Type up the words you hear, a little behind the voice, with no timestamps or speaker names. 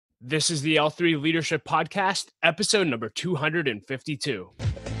This is the L3 Leadership Podcast, episode number 252.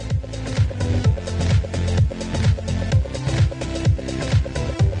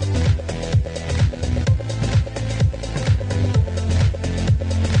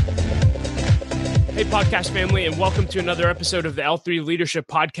 Hey, podcast family, and welcome to another episode of the L3 Leadership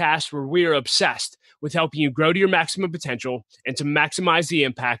Podcast, where we are obsessed with helping you grow to your maximum potential and to maximize the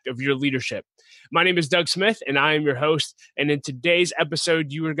impact of your leadership. My name is Doug Smith, and I am your host. And in today's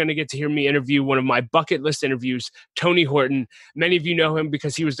episode, you are going to get to hear me interview one of my bucket list interviews, Tony Horton. Many of you know him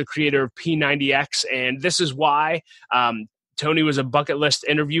because he was the creator of P90X, and this is why Tony was a bucket list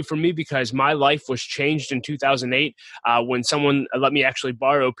interview for me, because my life was changed in 2008 when someone let me actually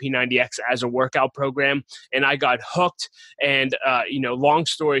borrow P90X as a workout program, and I got hooked. And long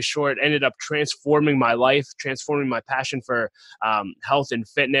story short, ended up transforming my life, transforming my passion for health and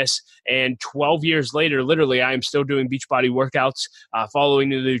fitness. And 12 years later, literally, I am still doing Beachbody workouts, following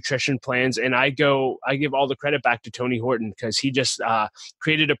the nutrition plans, and I give all the credit back to Tony Horton because he just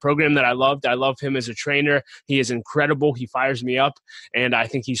created a program that I loved. I love him as a trainer. He is incredible. He fires me up, and I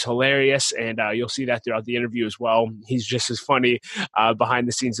think he's hilarious, and you'll see that throughout the interview as well. He's just as funny behind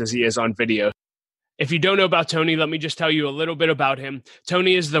the scenes as he is on video. If you don't know about Tony, let me just tell you a little bit about him.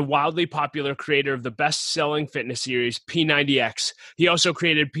 Tony is the wildly popular creator of the best-selling fitness series, P90X. He also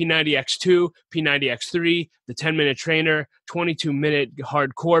created P90X2, P90X3, the 10-Minute Trainer, 22-Minute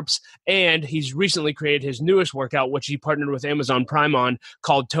Hard Corpse, and he's recently created his newest workout, which he partnered with Amazon Prime on,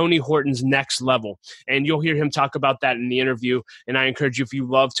 called Tony Horton's Next Level. And you'll hear him talk about that in the interview. And I encourage you, if you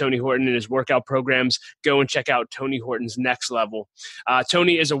love Tony Horton and his workout programs, go and check out Tony Horton's Next Level.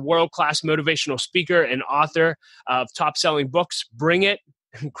 Tony is a world-class motivational speaker and author of top-selling books, Bring It,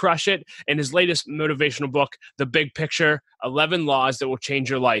 Crush It, and his latest motivational book, The Big Picture, 11 Laws That Will Change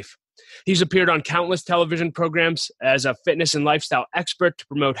Your Life. He's appeared on countless television programs as a fitness and lifestyle expert to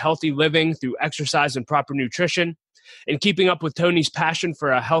promote healthy living through exercise and proper nutrition. In keeping up with Tony's passion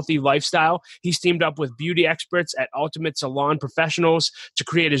for a healthy lifestyle, he's teamed up with beauty experts at Ultimate Salon Professionals to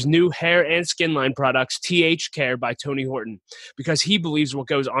create his new hair and skin line products, TH Care by Tony Horton, because he believes what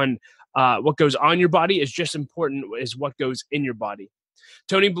goes on your body is just important as what goes in your body.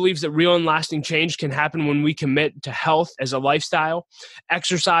 Tony believes that real and lasting change can happen when we commit to health as a lifestyle.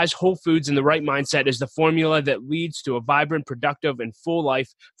 Exercise, whole foods, and the right mindset is the formula that leads to a vibrant, productive, and full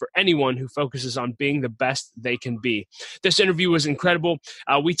life for anyone who focuses on being the best they can be. This interview was incredible.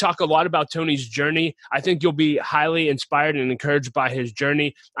 We talk a lot about Tony's journey. I think you'll be highly inspired and encouraged by his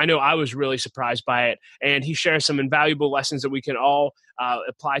journey. I know I was really surprised by it, and he shares some invaluable lessons that we can all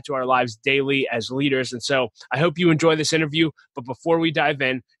apply to our lives daily as leaders. And so I hope you enjoy this interview. But before we dive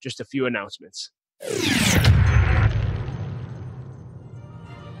in, just a few announcements.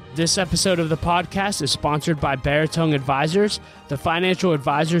 This episode of the podcast is sponsored by Baritone Advisors. The financial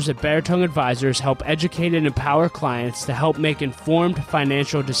advisors at Baritone Advisors help educate and empower clients to help make informed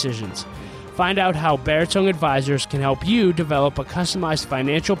financial decisions. Find out how Baritone Advisors can help you develop a customized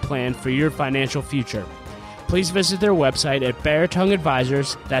financial plan for your financial future. Please visit their website at Baritone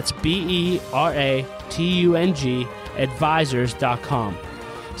Advisors, that's BERATUNG, advisors.com.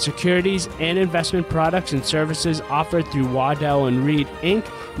 Securities and investment products and services offered through Waddell & Reed, Inc.,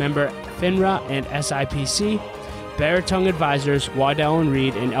 member FINRA and SIPC. Baritone Advisors, Waddell &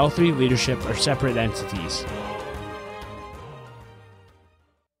 Reed, and L3 Leadership are separate entities.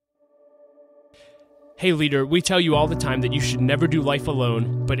 Hey leader, we tell you all the time that you should never do life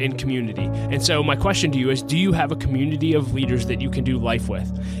alone, but in community. And so my question to you is, do you have a community of leaders that you can do life with?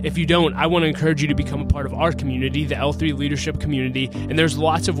 If you don't, I want to encourage you to become a part of our community, the L3 Leadership Community. And there's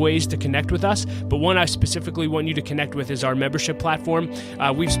lots of ways to connect with us, but one I specifically want you to connect with is our membership platform.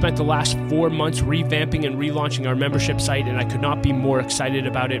 We've spent the last 4 months revamping and relaunching our membership site, and I could not be more excited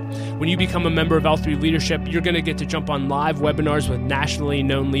about it. When you become a member of L3 Leadership, you're going to get to jump on live webinars with nationally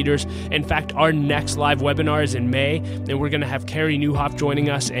known leaders. In fact, our next live webinar is in May, and we're going to have Carrie Newhoff joining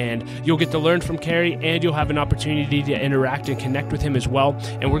us, and you'll get to learn from Carrie, and you'll have an opportunity to interact and connect with him as well.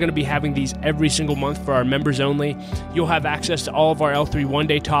 And we're going to be having these every single month for our members only. You'll have access to all of our L3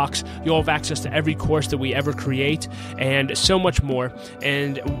 one-day talks. You'll have access to every course that we ever create, and so much more.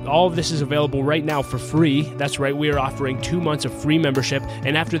 And all of this is available right now for free. That's right, we are offering 2 months of free membership,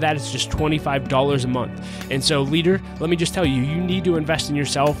 and after that, it's just $25 a month. And so, leader, let me just tell you, you need to invest in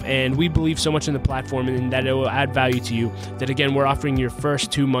yourself, and we believe so much in the platform and that it will add value to you that, again, we're offering your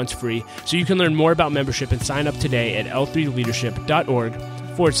first 2 months free. So you can learn more about membership and sign up today at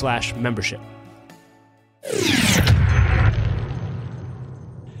l3leadership.org/membership.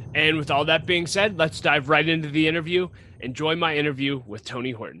 And with all that being said, let's dive right into the interview. Enjoy my interview with Tony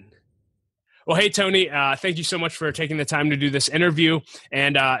Horton. Well, hey, Tony, thank you so much for taking the time to do this interview.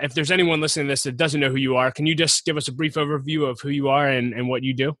 And if there's anyone listening to this that doesn't know who you are, can you just give us a brief overview of who you are and what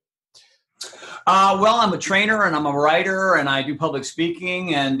you do? Well, I'm a trainer and I'm a writer and I do public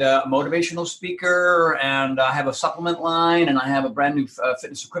speaking and a motivational speaker, and I have a supplement line and I have a brand new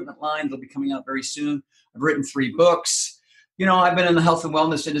fitness equipment line that'll be coming out very soon. I've written 3 books. I've been in the health and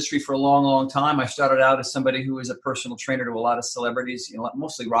wellness industry for a long, long time. I started out as somebody who was a personal trainer to a lot of celebrities,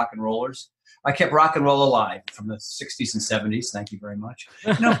 mostly rock and rollers. I kept rock and roll alive from the 60s and 70s. Thank you very much.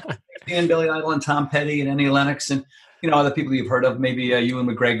 And Billy Idol and Tom Petty and Annie Lennox and other people you've heard of, maybe Ewan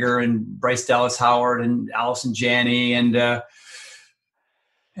McGregor and Bryce Dallas Howard and Allison Janney and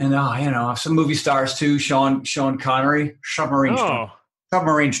some movie stars too. Sean Connery.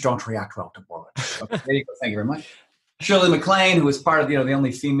 Submarines don't react well to bullets. Okay, there you go. Thank you very much. Shirley MacLaine, who was part of the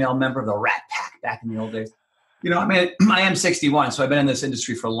only female member of the Rat Pack back in the old days. I am 61, so I've been in this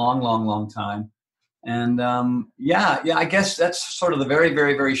industry for a long, long, long time. And I guess that's sort of the very,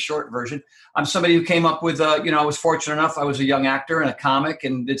 very, very short version. I'm somebody who came up with, I was fortunate enough. I was a young actor and a comic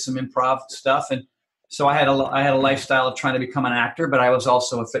and did some improv stuff. And so I had a lifestyle of trying to become an actor, but I was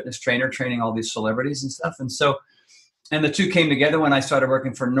also a fitness trainer, training all these celebrities and stuff. And the two came together when I started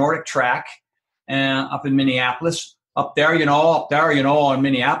working for Nordic Track up in Minneapolis. Up there, in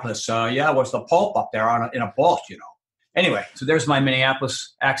Minneapolis. Was the Pope up there in a boat, Anyway, so there's my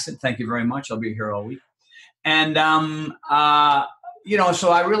Minneapolis accent. Thank you very much. I'll be here all week. And, so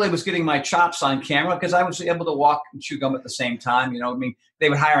I really was getting my chops on camera because I was able to walk and chew gum at the same time. They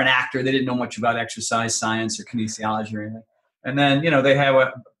would hire an actor. They didn't know much about exercise science or kinesiology or anything. And then, they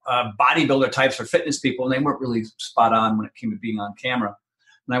have bodybuilder types or fitness people, and they weren't really spot on when it came to being on camera.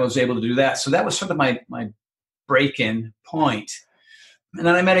 And I was able to do that. So that was sort of my break-in point. And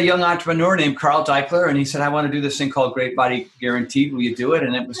then I met a young entrepreneur named Carl Deichler, and he said, I want to do this thing called Great Body Guaranteed. Will you do it?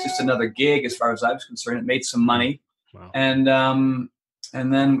 And it was just another gig as far as I was concerned. It made some money. Wow. And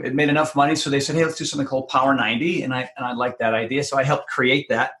then it made enough money. So they said, hey, let's do something called Power 90. And I liked that idea. So I helped create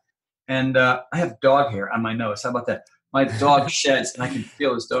that. And I have dog hair on my nose. How about that? My dog sheds, and I can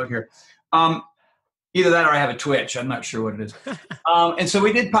feel his dog hair. Either that or I have a twitch. I'm not sure what it is. And so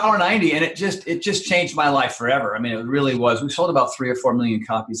we did Power 90, and it just changed my life forever. I mean, it really was. We sold about 3 or 4 million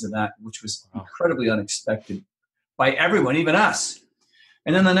copies of that, which was incredibly unexpected by everyone, even us.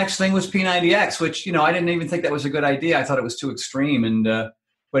 And then the next thing was P90X, which, I didn't even think that was a good idea. I thought it was too extreme. And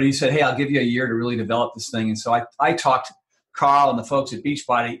but he said, hey, I'll give you a year to really develop this thing. And so I talked Carl and the folks at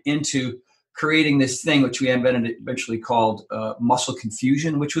Beachbody into creating this thing, which we eventually called muscle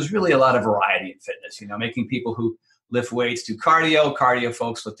confusion, which was really a lot of variety in fitness, making people who lift weights do cardio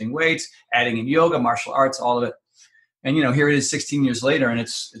folks lifting weights, adding in yoga, martial arts, all of it. And, here it is 16 years later, and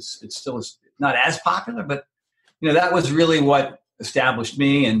it's still not as popular, but, that was really what established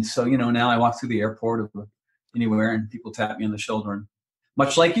me. And so, now I walk through the airport or anywhere and people tap me on the shoulder. And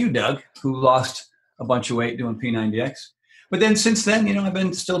much like you, Doug, who lost a bunch of weight doing P90X. But then since then, I've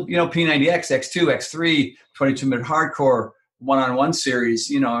been still, P90X, X2, X3, 22-minute hardcore, one-on-one series.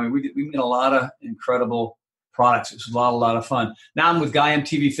 We made a lot of incredible products. It was a lot of fun. Now I'm with Guy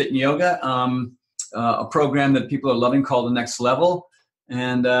MTV Fit and Yoga, a program that people are loving called The Next Level.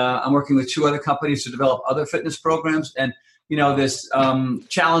 And I'm working with 2 other companies to develop other fitness programs. And, this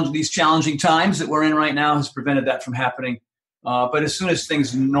these challenging times that we're in right now has prevented that from happening. But as soon as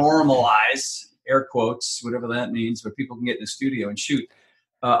things normalize, air quotes, whatever that means, where people can get in the studio and shoot,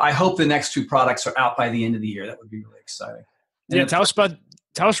 I hope the next 2 products are out by the end of the year. That would be really exciting. And tell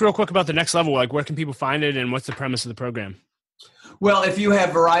us real quick about The Next Level. Like, where can people find it and what's the premise of the program? Well, if you have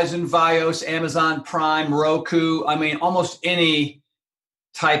Verizon, Vios, Amazon Prime, Roku, almost any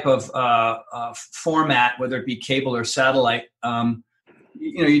type of format, whether it be cable or satellite,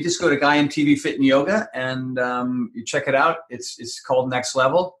 you just go to Guy MTV Fit and Yoga and you check it out. It's called Next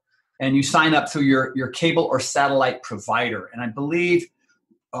Level. And you sign up through your cable or satellite provider. And I believe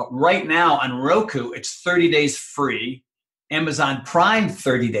right now on Roku, it's 30 days free. Amazon Prime,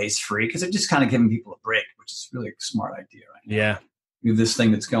 30 days free, because they're just kind of giving people a break, which is really a smart idea right now. Yeah. You have this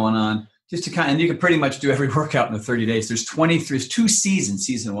thing that's going on. Just to and you can pretty much do every workout in the 30 days. There's 2 seasons,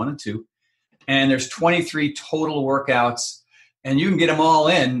 season 1 and 2. And there's 23 total workouts. And you can get them all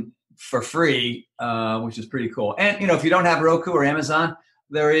in for free, which is pretty cool. And, if you don't have Roku or Amazon,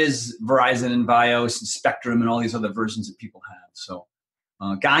 there is Verizon and Vios and Spectrum and all these other versions that people have. So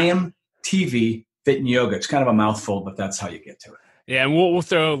Gaiam TV Fit and Yoga. It's kind of a mouthful, but that's how you get to it. Yeah, and we'll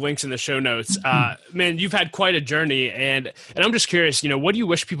throw links in the show notes. Man, you've had quite a journey, and I'm just curious, what do you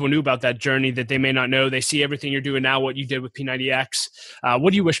wish people knew about that journey that they may not know? They see everything you're doing now, what you did with P90X.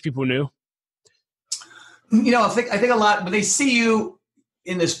 What do you wish people knew? I think a lot when they see you,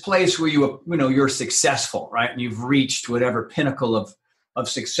 in this place where you're successful, right? And you've reached whatever pinnacle of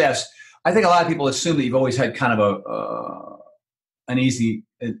success. I think a lot of people assume that you've always had kind of an easy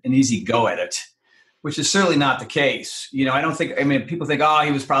go at it, which is certainly not the case. People think, oh,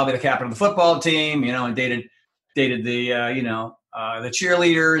 he was probably the captain of the football team, and dated the the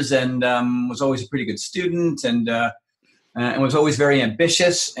cheerleaders, and was always a pretty good student, and was always very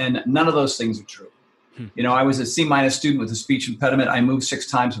ambitious. And none of those things are true. I was a C- student with a speech impediment. I moved 6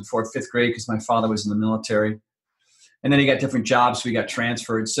 times before 5th grade because my father was in the military. And then he got different jobs, so we got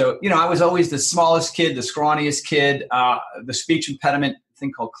transferred. So, I was always the smallest kid, the scrawniest kid. The speech impediment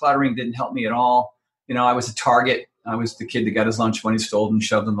thing called cluttering didn't help me at all. I was a target. I was the kid that got his lunch money stolen,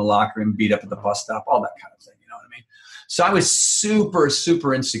 shoved in the locker, and beat up at the bus stop, all that kind of thing. You know what I mean? So I was super,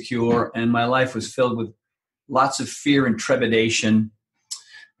 super insecure, and my life was filled with lots of fear and trepidation.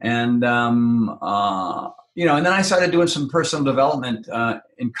 And, and then I started doing some personal development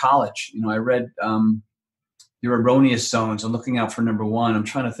in college. I read Your Erroneous Zones and Looking Out for Number One. I'm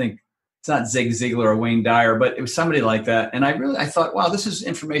trying to think. It's not Zig Ziglar or Wayne Dyer, but it was somebody like that. And I thought, wow, this is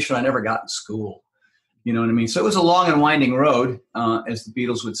information I never got in school. You know what I mean? So it was a long and winding road, as the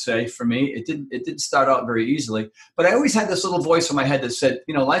Beatles would say. For me, it didn't start out very easily. But I always had this little voice in my head that said,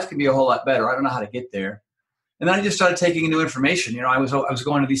 life can be a whole lot better. I don't know how to get there. And then I just started taking new information. I was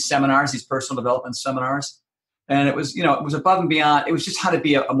going to these seminars, these personal development seminars, and it was above and beyond. It was just how to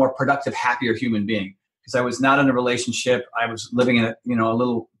be a more productive, happier human being. Because I was not in a relationship. I was living in a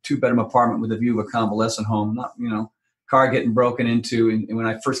little 2-bedroom apartment with a view of a convalescent home. Not car getting broken into. And when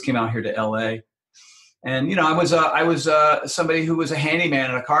I first came out here to LA, and I was somebody who was a handyman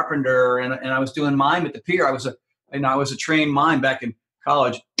and a carpenter, and I was doing mime at the pier. I was a trained mime back in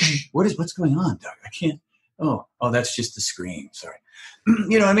college. What's going on, Doug? I can't. Oh, that's just the screen. Sorry.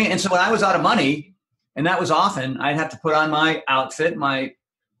 You know what I mean? And so when I was out of money, and that was often, I'd have to put on my outfit, my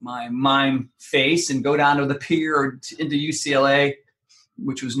mime face, and go down to the pier or into UCLA,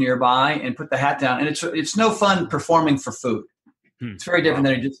 which was nearby, and put the hat down. And it's no fun performing for food. It's very different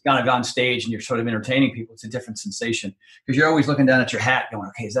than you just kind of on stage and you're sort of entertaining people. It's a different sensation because you're always looking down at your hat going,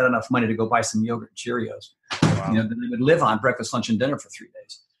 okay, is that enough money to go buy some yogurt and Cheerios? Wow. That I would live on breakfast, lunch, and dinner for 3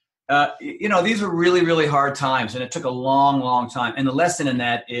 days. These were really, really hard times, and it took a long, long time. And the lesson in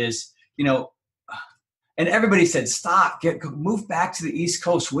that is, and everybody said, stop, move back to the East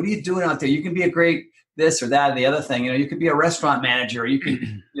Coast. What are you doing out there? You can be a great this or that or the other thing. You could be a restaurant manager, or you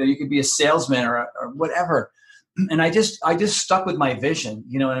could be a salesman or whatever. And I just stuck with my vision,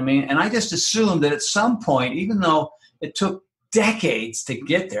 you know what I mean? And I just assumed that at some point, even though it took decades to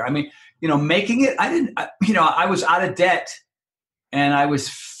get there, making it, I was out of debt, and I was,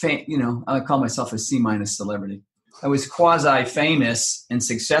 I call myself a C- celebrity. I was quasi famous and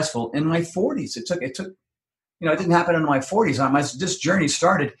successful in my 40s. It took, it didn't happen in my 40s. This journey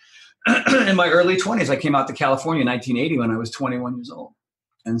started in my early 20s. I came out to California in 1980 when I was 21 years old.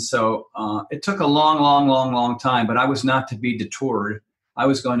 And so it took a long, long, long, long time, but I was not to be detoured. I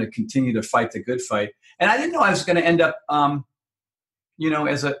was going to continue to fight the good fight. And I didn't know I was going to end up,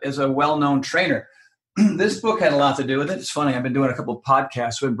 as a well-known trainer. This book had a lot to do with it. It's funny. I've been doing a couple of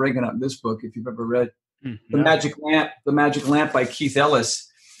podcasts. So I'm bringing up this book. If you've ever read The Magic Lamp by Keith Ellis,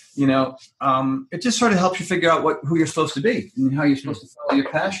 it just sort of helps you figure out who you're supposed to be and how you're supposed to follow your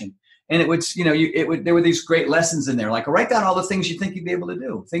passion. And there were these great lessons in there, like write down all the things you think you'd be able to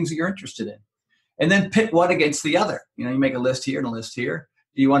do, things that you're interested in, and then pit one against the other. You make a list here and a list here.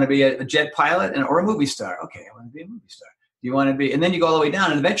 Do you want to be a jet pilot or a movie star? Okay, I want to be a movie star. Do you want to be, and then you go all the way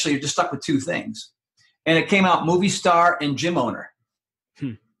down, and eventually you're just stuck with 2 things. And it came out movie star and gym owner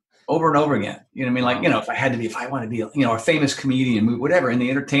over and over again. You know what I mean? Like, if I want to be, a famous comedian, whatever, in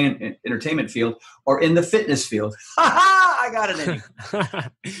the entertainment field or in the fitness field. I got it in.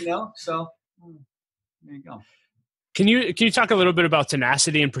 So there you go. Can you talk a little bit about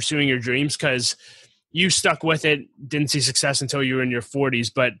tenacity and pursuing your dreams? Because you stuck with it, didn't see success until you were in your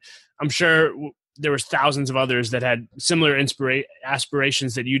 40s, but I'm sure there was thousands of others that had similar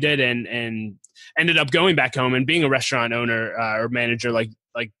aspirations that you did and ended up going back home and being a restaurant owner or manager like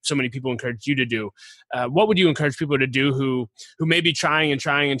so many people encouraged you to do. What would you encourage people to do who may be trying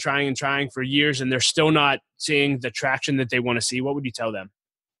for years and they're still not seeing the traction that they want to see? What would you tell them?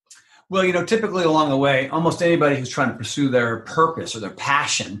 Well, typically along the way, almost anybody who's trying to pursue their purpose or their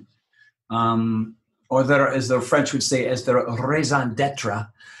passion, or as the French would say, as their raison d'etre,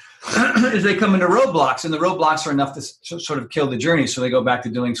 is they come into roadblocks, and the roadblocks are enough to sort of kill the journey. So they go back to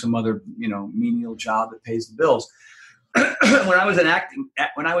doing some other, menial job that pays the bills. When I was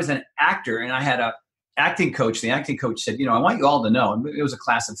an actor and I had a acting coach. The acting coach said, I want you all to know, and it was a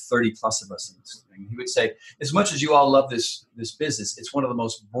class of 30 plus of us in this thing. He would say, as much as you all love this business, it's one of the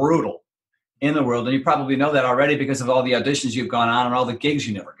most brutal in the world. And you probably know that already because of all the auditions you've gone on and all the gigs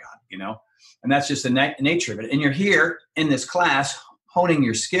you never got, and that's just the nature of it. And you're here in this class honing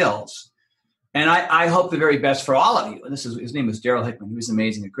your skills. And I hope the very best for all of you. And his name was Daryl Hickman. He was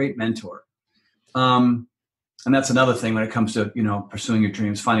amazing, a great mentor. And that's another thing when it comes to, pursuing your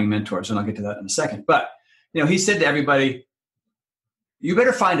dreams, finding mentors. And I'll get to that in a second. But, he said to everybody, you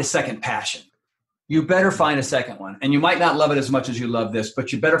better find a second passion. You better find a second one. And you might not love it as much as you love this,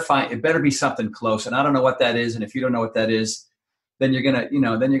 but it better be something close. And I don't know what that is. And if you don't know what that is, then you're going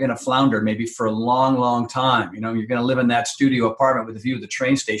to flounder maybe for a long, long time. You're going to live in that studio apartment with a view of the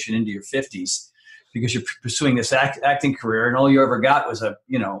train station into your 50s because you're pursuing this acting career. And all you ever got was a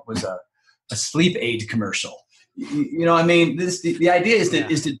sleep aid commercial. The idea is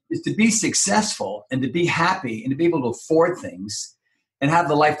to be successful and to be happy and to be able to afford things and have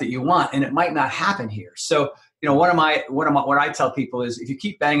the life that you want. And it might not happen here. So, what I tell people is if you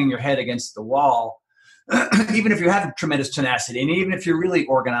keep banging your head against the wall, even if you have tremendous tenacity and even if you're really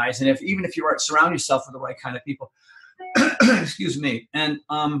organized and even if you surround yourself with the right kind of people, excuse me. And,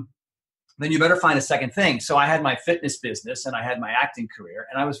 then you better find a second thing. So I had my fitness business and I had my acting career,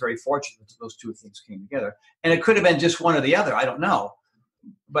 and I was very fortunate that those two things came together. And it could have been just one or the other. I don't know,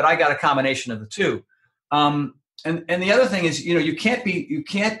 but I got a combination of the two. And the other thing is, you can't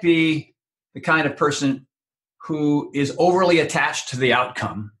be the kind of person who is overly attached to the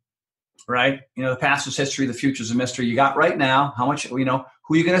outcome, right? The past is history, the future is a mystery. You got right now, how much, who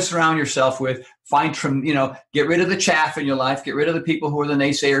are you going to surround yourself with? Get rid of the chaff in your life. Get rid of the people who are the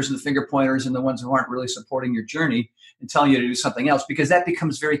naysayers and the finger pointers and the ones who aren't really supporting your journey and telling you to do something else, because that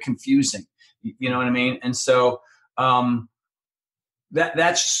becomes very confusing. You know what I mean? And so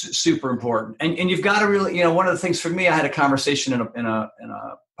that's super important. And you've got to really, one of the things for me, I had a conversation in a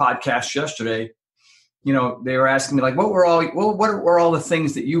podcast yesterday. They were asking me like, what were all the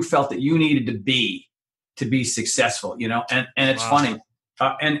things that you felt that you needed to be successful? And it's funny.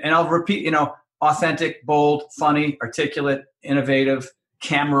 And I'll repeat, authentic, bold, funny, articulate, innovative,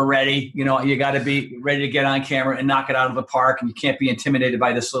 camera ready. You got to be ready to get on camera and knock it out of the park. And you can't be intimidated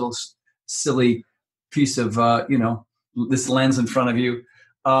by this little silly piece of, this lens in front of you.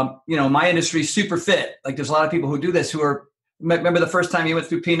 My industry is super fit. Like there's a lot of people who do this who are, remember the first time you went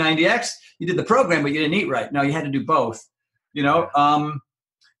through P90X, you did the program, but you didn't eat right. No, you had to do both, and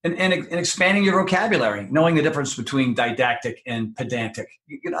expanding your vocabulary, knowing the difference between didactic and pedantic.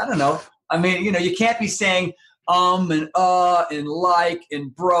 I don't know. I mean, you can't be saying and like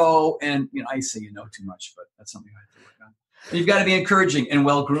and bro and I say too much, but that's something I have to work on. And you've got to be encouraging and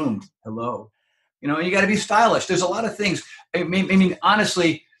well groomed. Hello, and you got to be stylish. There's a lot of things. I mean,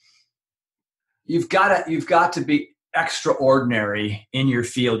 honestly, you've got to be extraordinary in your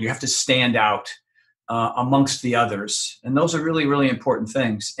field. You have to stand out amongst the others. And those are really, really important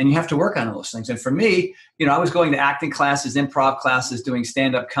things. And you have to work on those things. And for me, I was going to acting classes, improv classes, doing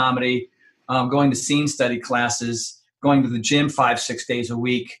stand-up comedy, going to scene study classes, going to the gym 5-6 days a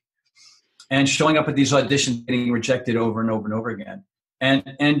week, and showing up at these auditions, getting rejected over and over and over again.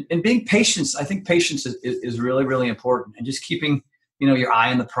 And being patient, I think patience is really, really important. And just keeping, your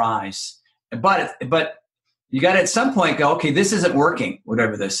eye on the prize. But you got to at some point go, okay, this isn't working,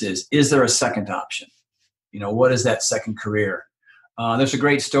 whatever this is. Is there a second option? What is that second career? There's a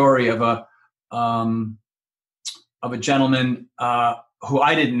great story of a gentleman who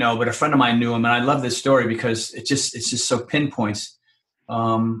I didn't know, but a friend of mine knew him. And I love this story because it's just so pinpoints,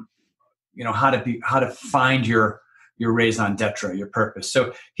 how to find your raison d'etre, your purpose.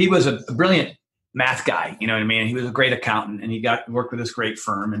 So he was a brilliant math guy, you know what I mean? He was a great accountant and he worked with this great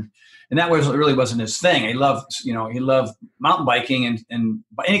firm. And that really wasn't his thing. He loved mountain biking and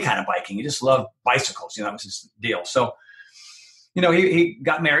any kind of biking. He just loved bicycles. That was his deal. So, he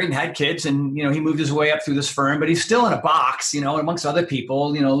got married and had kids and, he moved his way up through this firm, but he's still in a box, amongst other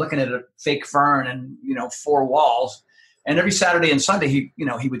people, looking at a fake fern and, 4 walls. And every Saturday and Sunday, he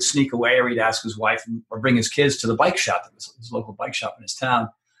would sneak away or he'd ask his wife or bring his kids to the bike shop, his local bike shop in his town.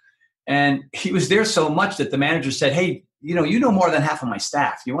 And he was there so much that the manager said, hey, you know more than half of my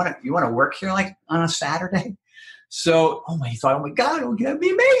staff. You want to work here like on a Saturday? So, he thought, oh my God, that'd be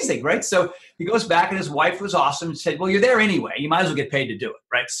amazing, right? So he goes back and his wife was awesome and said, well, you're there anyway. You might as well get paid to do it,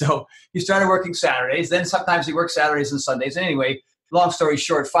 right? So he started working Saturdays. Then sometimes he worked Saturdays and Sundays. And anyway, long story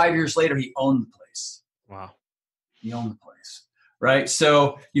short, 5 years later, he owned the place. Wow. He owned the place, right?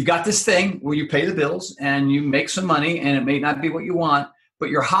 So you've got this thing where you pay the bills and you make some money and it may not be what you want, but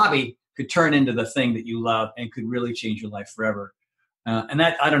your hobby could turn into the thing that you love and could really change your life forever. And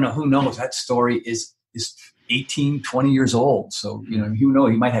that, I don't know, who knows? That story is is 18, 20 years old. So, who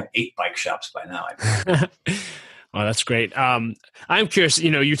knows, he might have 8 bike shops by now. Oh, that's great. I'm curious,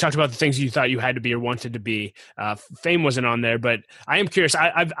 you talked about the things you thought you had to be or wanted to be. Fame wasn't on there, but I am curious.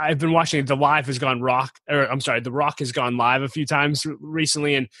 I've been watching The Rock has gone live a few times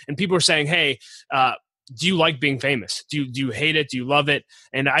recently, and people are saying, hey, do you like being famous? Do you hate it? Do you love it?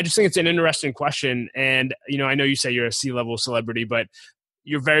 And I just think it's an interesting question. And, I know you say you're a C-level celebrity, but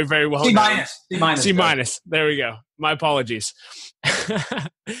you're very, very well. C minus. There we go. My apologies.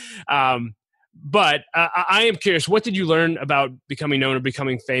 But I am curious, what did you learn about becoming known or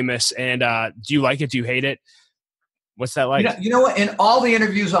becoming famous? And do you like it? Do you hate it? What's that like? You know what? In all the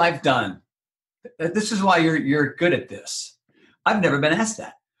interviews I've done, this is why you're good at this. I've never been asked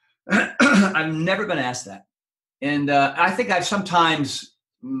that. I've never been asked that. And I think I've sometimes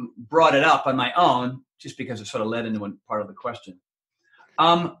brought it up on my own just because it sort of led into one part of the question.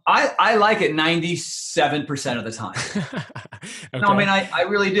 I like it 97% of the time. Okay. No, I mean, I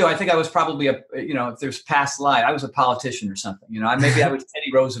really do. I think I was probably if there's past life, I was a politician or something. Maybe I was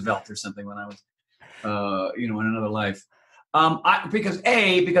Teddy Roosevelt or something when I was, in another life. Because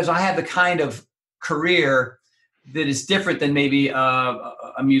I had the kind of career that is different than maybe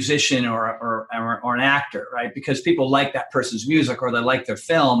a musician or an actor, right? Because people like that person's music or they like their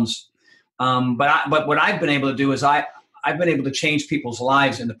films. But what I've been able to do is I've been able to change people's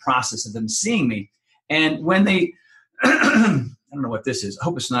lives in the process of them seeing me. And when they, I don't know what this is. I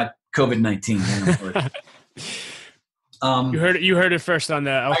hope it's not COVID-19. You heard it first on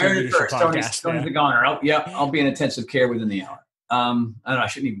the I heard it first. Podcast. Tony the Goner. I'll be in intensive care within the hour. I don't know. I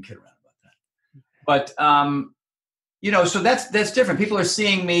shouldn't even kid around about that. But, so that's different. People are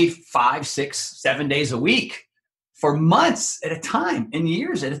seeing me 5, 6, 7 days a week for months at a time and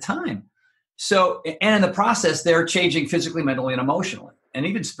years at a time. So, and in the process, they're changing physically, mentally, and emotionally, and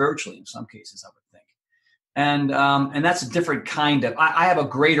even spiritually in some cases, I would think. And that's a different kind of. I have a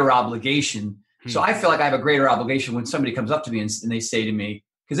greater obligation. So I feel like I have a greater obligation when somebody comes up to me and they say to me,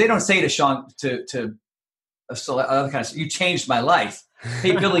 because they don't say to Sean to other kind of, you changed my life.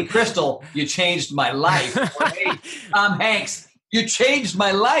 Hey, Billy Crystal, you changed my life. Or, hey, Tom Hanks, you changed my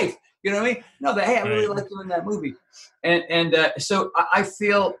life. You know what I mean? No, hey, I really like you in that movie. And so I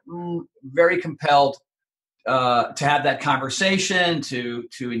feel very compelled to have that conversation, to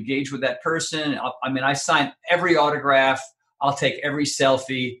engage with that person. I sign every autograph. I'll take every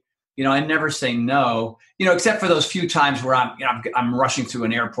selfie. I never say no, except for those few times where I'm rushing through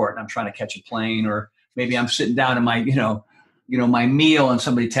an airport and I'm trying to catch a plane, or maybe I'm sitting down in my, my meal and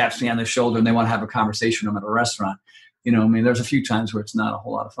somebody taps me on the shoulder and they want to have a conversation when I'm at a restaurant. There's a few times where it's not a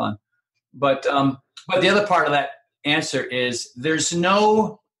whole lot of fun. But the other part of that answer is there's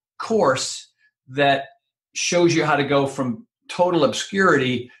no course that shows you how to go from total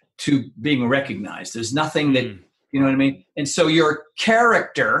obscurity to being recognized. There's nothing that, you know what I mean? And so your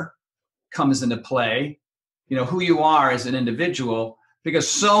character comes into play, who you are as an individual, because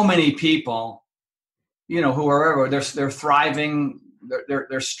so many people, who are everywhere, they're thriving,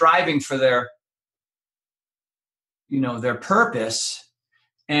 they're striving for their purpose.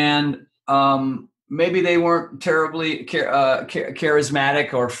 And maybe they weren't terribly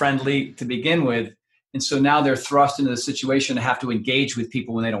charismatic or friendly to begin with. And so now they're thrust into the situation to have to engage with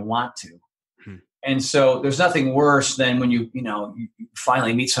people when they don't want to. And so there's nothing worse than when you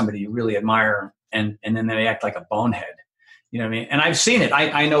finally meet somebody you really admire and then they act like a bonehead. You know what I mean? And I've seen it.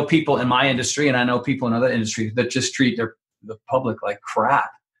 I know people in my industry and I know people in other industries that just treat the public like crap.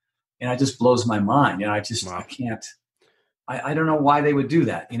 And it just blows my mind. I can't. I don't know why they would do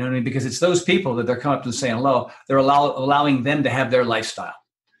that. You know what I mean? Because it's those people that they're coming up to saying hello. They're allowing them to have their lifestyle.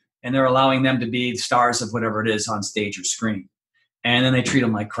 And they're allowing them to be stars of whatever it is on stage or screen. And then they treat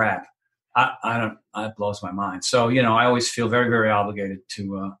them like crap. It blows my mind. So, I always feel very, very obligated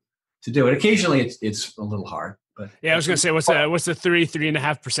to do it. Occasionally it's a little hard, but yeah, I was going to say, what's the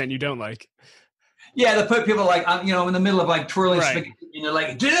 3.5% you don't like? Yeah. They put people like, in the middle of like twirling spaghetti and they're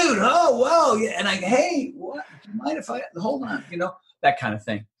like, dude, oh, whoa. Yeah. And hey, what? Do you mind if I hold on? That kind of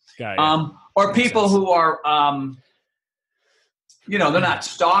thing. Or people who are, they're not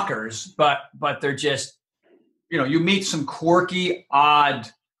stalkers, but they're just, you meet some quirky, odd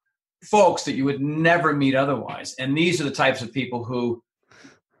folks that you would never meet otherwise. And these are the types of people who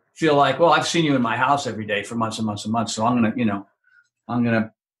feel like, well, I've seen you in my house every day for months and months and months. So I'm going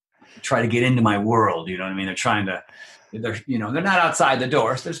to try to get into my world. You know what I mean? They're not outside the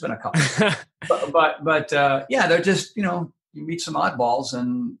doors. There's been a couple, but they're just, you meet some oddballs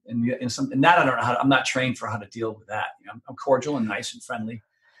and that I don't know I'm not trained for how to deal with that. I'm cordial and nice and friendly,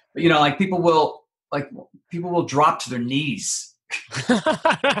 but like people will drop to their knees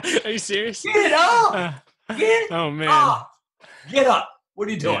Are you serious? Get up! Get oh man. up! Get up! What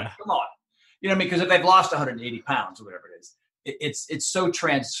are you doing? Yeah. Come on. You know, because if they've lost 180 pounds or whatever it is, it's so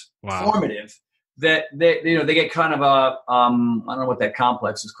transformative that they get kind of a I don't know what that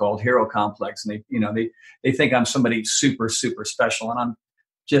complex is called, hero complex, and they think I'm somebody super special, and I'm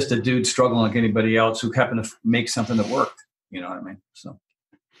just a dude struggling like anybody else who happened to make something that worked. You know what I mean? So.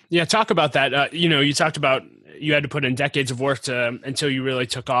 Yeah, talk about that. You talked about you had to put in decades of work until you really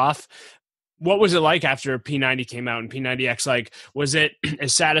took off. What was it like after P90 came out and P90X? Like, was it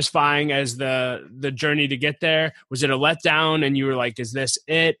as satisfying as the journey to get there? Was it a letdown and you were like, is this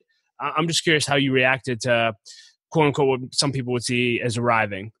it? I'm just curious how you reacted to, quote unquote, what some people would see as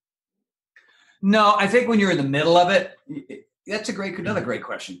arriving. No, I think when you're in the middle of it, that's another great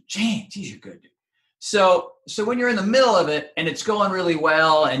question. Geez, you're good. So when you're in the middle of it and it's going really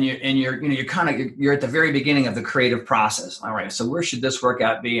well and you're at the very beginning of the creative process. All right, so where should this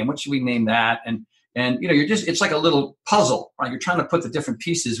workout be and what should we name that? And it's like a little puzzle, right? You're trying to put the different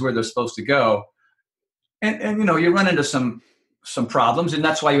pieces where they're supposed to go. And you run into some problems, and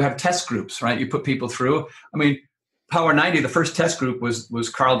that's why you have test groups, right? You put people through. I mean, Power 90, the first test group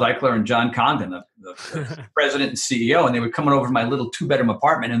was Carl Deichler and John Condon, the president and CEO, and they would come over to my little 2-bedroom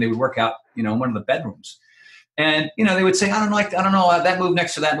apartment and they would work out, in one of the bedrooms. And, they would say, I don't know, that move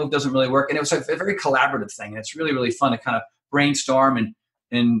next to that move doesn't really work. And it was a very collaborative thing. And it's really, really fun to kind of brainstorm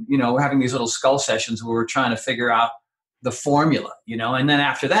and we're having these little skull sessions where we're trying to figure out the formula, and then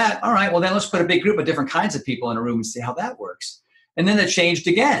after that, all right, well then let's put a big group of different kinds of people in a room and see how that works. And then it changed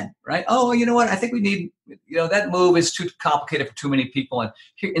again, right? Oh, you know what? I think we need, that move is too complicated for too many people. And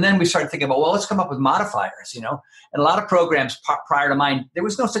then we started thinking about, well, let's come up with modifiers, And a lot of programs prior to mine, there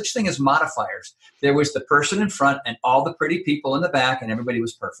was no such thing as modifiers. There was the person in front and all the pretty people in the back, and everybody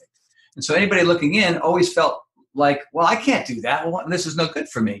was perfect. And so anybody looking in always felt like, well, I can't do that. Well, this is no good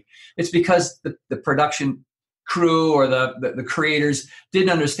for me. It's because the production crew or the creators didn't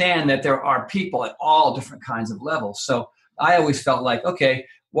understand that there are people at all different kinds of levels. So I always felt like, okay,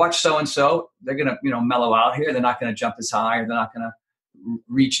 watch so-and-so. They're going to, mellow out here. They're not going to jump as high or they're not going to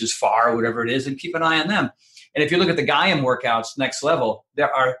reach as far or whatever it is, and keep an eye on them. And if you look at the Gaiam workouts, next level,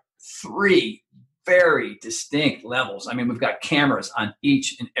 there are 3 very distinct levels. I mean, we've got cameras on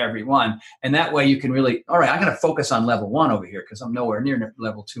each and every one. And that way you can really, all right, I'm going to focus on level 1 over here because I'm nowhere near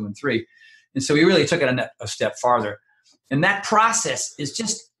level 2 and 3. And so we really took it a step farther. And that process is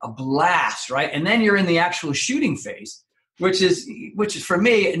just a blast, right? And then you're in the actual shooting phase. Which is for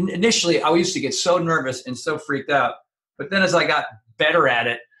me, initially, I used to get so nervous and so freaked out. But then as I got better at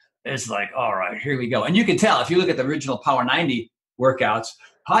it, it's like, all right, here we go. And you can tell if you look at the original Power 90 workouts,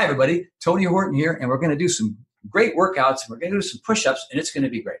 hi, everybody, Tony Horton here, and we're going to do some great workouts. And we're going to do some push-ups, and it's going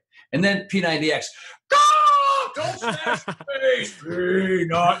to be great. And then P90X, go! Don't smash the face. You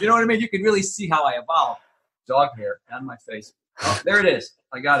know what I mean? You can really see how I evolved. Dog hair on my face. Oh, there it is.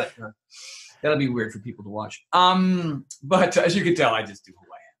 I got it. That'll be weird for people to watch. But as you can tell, I just do who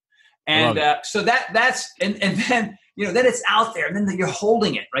I am. And so that's, and then, then it's out there and then you're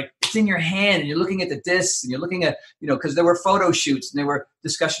holding it, right? It's in your hand and you're looking at the discs and you're looking at, because there were photo shoots and there were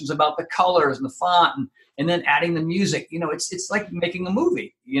discussions about the colors and the font and then adding the music, it's like making a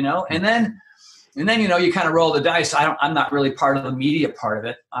movie, and then, you kind of roll the dice. I'm not really part of the media part of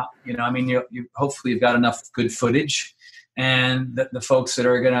it. You hopefully you've got enough good footage. And the folks that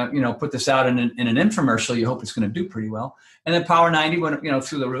are going to, put this out in an infomercial, you hope it's going to do pretty well. And then Power 90 went,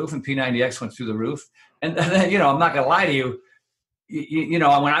 through the roof, and P90X went through the roof. And then, I'm not going to lie to you.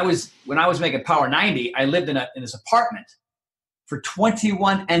 When I was making Power 90, I lived in this apartment for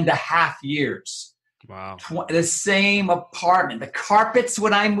 21 and a half years. Wow. The same apartment. The carpets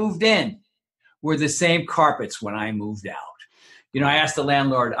when I moved in were the same carpets when I moved out. I asked the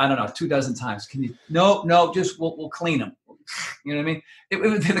landlord, I don't know, 24 times. Can you? No, just we'll clean them. You know what I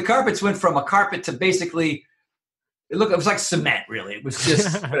mean? The carpets went from a carpet to basically, it was like cement, really. It was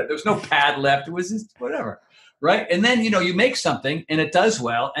just, there was no pad left. It was just whatever, right? And then, you make something and it does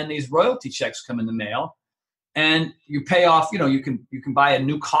well, and these royalty checks come in the mail, and you pay off, you can buy a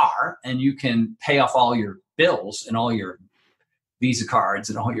new car, and you can pay off all your bills and all your Visa cards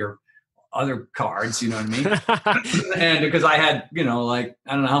and all your other cards, you know what I mean? And because I had, I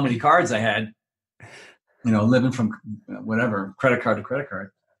don't know how many cards I had, living from whatever, credit card to credit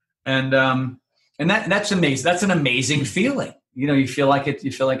card. And that's amazing. That's an amazing feeling. You feel like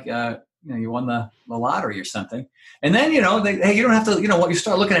you won the lottery or something. And then, hey, you don't have to, you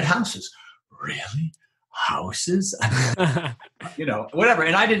start looking at houses. Really? Houses? Whatever.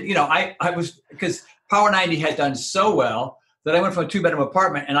 And I didn't, I was, because Power 90 had done so well that I went from a 2-bedroom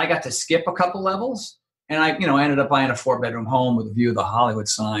apartment and I got to skip a couple levels. And I ended up buying a 4-bedroom home with a view of the Hollywood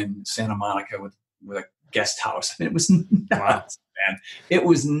sign in Santa Monica with a guest house. I mean, it was nuts, man. It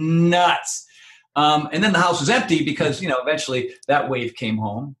was nuts. And then the house was empty because, eventually that wave came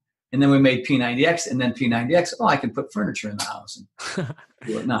home. And then we made P90X, and then P90X. Oh, I can put furniture in the house and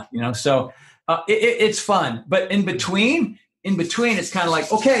do it not, So it's fun. But in between, it's kind of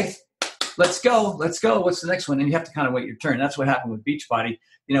like, okay, let's go. What's the next one? And you have to kind of wait your turn. That's what happened with Beachbody.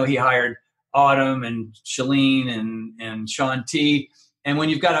 He hired Autumn and Shalene and Sean T. And when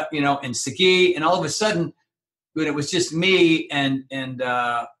you've got and Sagi, and all of a sudden, when it was just me and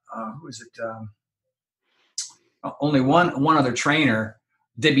who was it? Only one other trainer,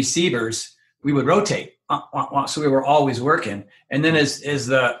 Debbie Sievers, we would rotate. So we were always working. And then as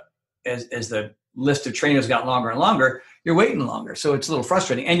the list of trainers got longer and longer, you're waiting longer. So it's a little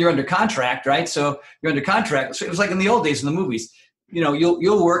frustrating. And you're under contract, right? So you're under contract. So it was like in the old days in the movies.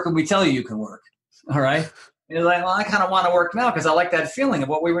 You'll work when we tell you can work. All right. And you're like, well, I kind of want to work now because I like that feeling of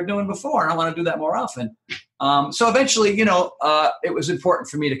what we were doing before, and I want to do that more often. So eventually, it was important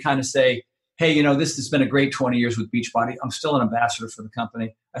for me to kind of say, hey, this has been a great 20 years with Beachbody. I'm still an ambassador for the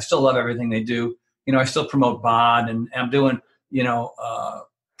company. I still love everything they do. I still promote BOD, and I'm doing,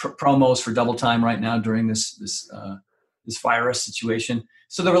 promos for Double Time right now during this virus situation.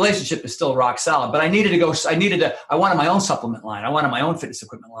 So the relationship is still rock solid, but I wanted my own supplement line. I wanted my own fitness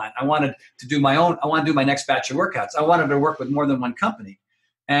equipment line. I want to do my next batch of workouts. I wanted to work with more than one company.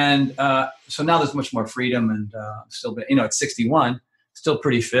 And so now there's much more freedom, and still, at 61, still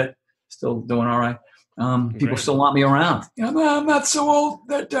pretty fit. Still doing all right. People still want me around. I'm not so old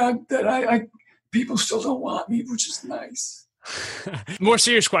that I people still don't want me, which is nice. More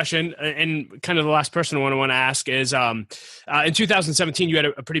serious question, and kind of the last person I want to ask is, in 2017, you had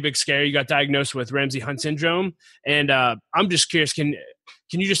a pretty big scare. You got diagnosed with Ramsay-Hunt syndrome, and I'm just curious, can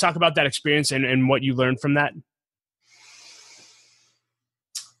you just talk about that experience and what you learned from that?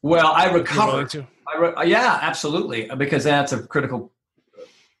 Well, I recovered. Yeah, absolutely, because that's a critical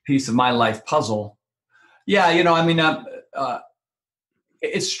piece of my life puzzle. Yeah,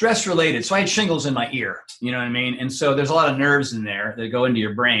 it's stress related. So I had shingles in my ear, you know what I mean? And so there's a lot of nerves in there that go into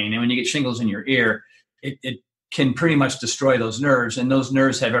your brain. And when you get shingles in your ear, it can pretty much destroy those nerves. And those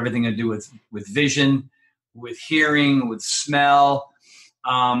nerves have everything to do with vision, with hearing, with smell,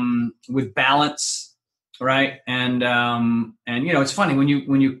 with balance, right? And it's funny when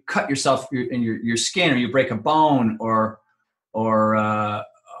you cut yourself in your skin, or you break a bone, or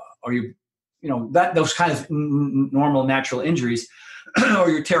those kind of normal natural injuries, or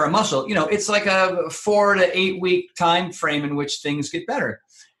you tear a muscle, it's like a 4 to 8 week time frame in which things get better.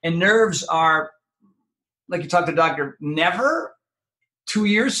 And nerves are, like you talk to doctor, never 2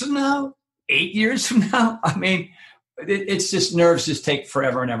 years from now, 8 years from now. I mean, it's just nerves just take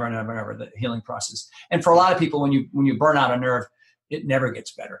forever and ever and ever and ever, the healing process. And for a lot of people, when you burn out a nerve, it never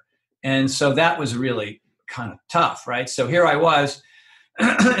gets better. And so that was really kind of tough, right? So here I was,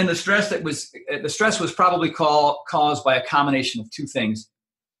 and the stress was probably caused by a combination of two things,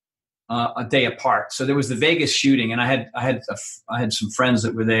 a day apart. So there was the Vegas shooting, and I had some friends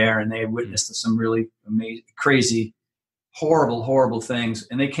that were there, and they had witnessed some really amazing, crazy, horrible things,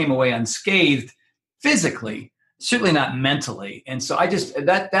 and they came away unscathed physically, certainly not mentally. And so I just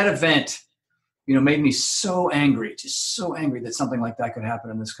that event, made me so angry, just so angry that something like that could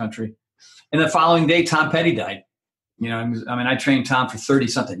happen in this country. And the following day, Tom Petty died. I trained Tom for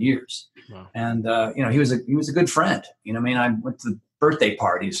 30-something years. Wow. And, he was a good friend. I went to birthday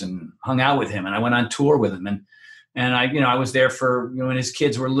parties and hung out with him, and I went on tour with him. And I was there for, when his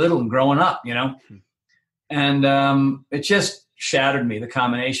kids were little and growing up, and it just shattered me, the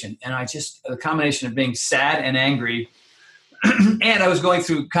combination. And the combination of being sad and angry, and I was going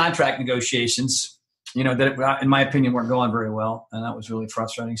through contract negotiations, that in my opinion weren't going very well. And that was really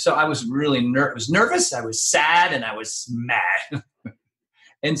frustrating. So I was really nervous. I was sad, and I was mad.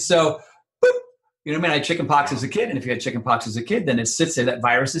 And so, boop, I had chicken pox as a kid. And if you had chicken pox as a kid, then it sits there, that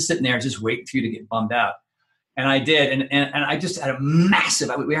virus is sitting there just waiting for you to get bummed out. And I did. And I just had a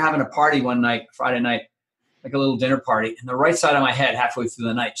massive, we were having a party one night, Friday night, like a little dinner party. And the right side of my head, halfway through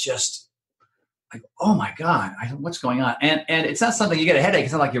the night, just like, oh my God, what's going on? And it's not something you get a headache.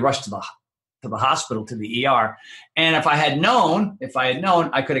 It's not like you rush to the hospital, to the ER. And if I had known,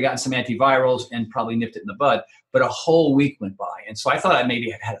 I could have gotten some antivirals and probably nipped it in the bud. But a whole week went by. And so I thought I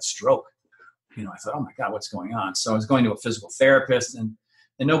maybe had a stroke. I thought, oh my God, what's going on? So I was going to a physical therapist, and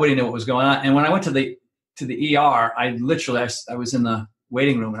nobody knew what was going on. And when I went to the ER, I was in the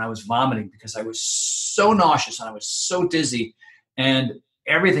waiting room, and I was vomiting because I was so nauseous and I was so dizzy, and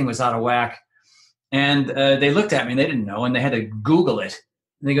everything was out of whack. And they looked at me, and they didn't know, and they had to Google it.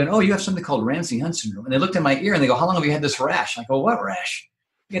 And they go, oh, you have something called Ramsay-Hunt syndrome. And they looked at my ear and they go, how long have you had this rash? I go, what rash?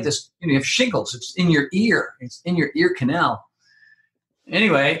 You get this, you have shingles. It's in your ear. It's in your ear canal.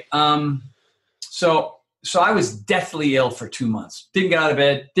 Anyway, so I was deathly ill for 2 months. Didn't get out of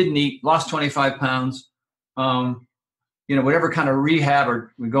bed, didn't eat, lost 25 pounds. Whatever kind of rehab,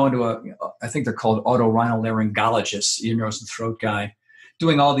 or we go into I think they're called otorhinolaryngologists, ear, nose, and throat guy,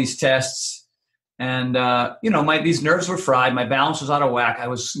 doing all these tests. And, these nerves were fried. My balance was out of whack. I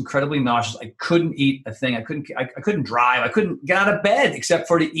was incredibly nauseous. I couldn't eat a thing. I couldn't drive. I couldn't get out of bed except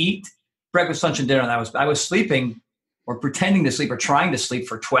for to eat breakfast, lunch, and dinner. And I was sleeping or pretending to sleep or trying to sleep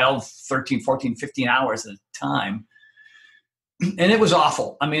for 12, 13, 14, 15 hours at a time. And it was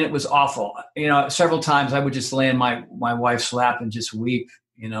awful. I mean, it was awful. Several times I would just lay in my wife's lap and just weep.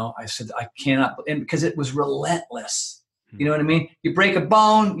 I said, I cannot, and because it was relentless. You know what I mean? You break a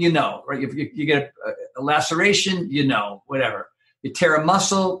bone, right? You get a laceration, whatever. You tear a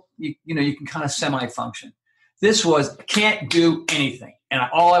muscle, you can kind of semi-function. This was, I can't do anything. And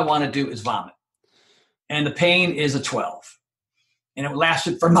all I want to do is vomit. And the pain is a 12. And it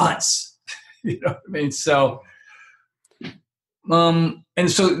lasted for months. You know what I mean? So,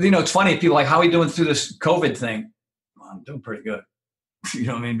 it's funny. People are like, how are you doing through this COVID thing? Well, I'm doing pretty good. You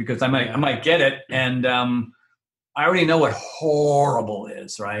know what I mean? Because I might get it. And, I already know what horrible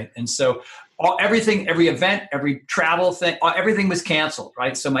is, right? And so everything, every event, every travel thing, everything was canceled,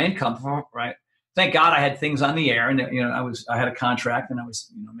 right? So my income, right? Thank God I had things on the air, and I had a contract, and I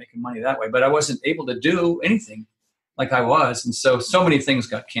was making money that way. But I wasn't able to do anything like I was, and so many things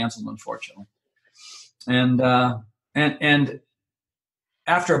got canceled, unfortunately. And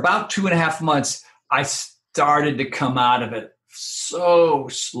after about 2.5 months, I started to come out of it so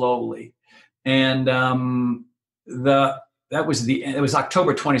slowly, and it was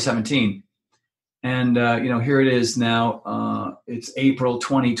October 2017, and here it is now. It's April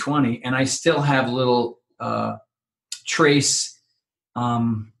 2020, and I still have little trace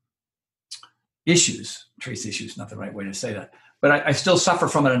issues. Trace issues, not the right way to say that, but I still suffer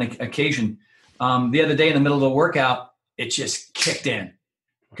from it on occasion. The other day in the middle of the workout, it just kicked in.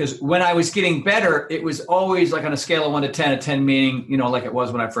 Because when I was getting better, it was always like on a scale of 1 to 10, a 10 meaning, like it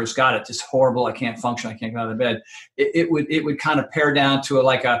was when I first got it, just horrible. I can't function. I can't get out of bed. It would kind of pare down to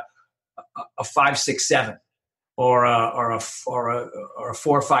a 5, 6, 7, or a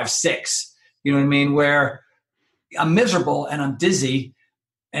 4, 5, 6. You know what I mean? Where I'm miserable and I'm dizzy,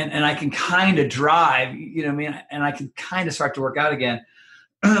 and I can kind of drive. You know what I mean? And I can kind of start to work out again,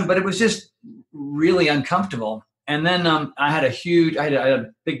 but it was just really uncomfortable. And then I had a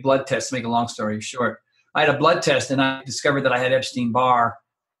big blood test, to make a long story short. I had a blood test, and I discovered that I had Epstein-Barr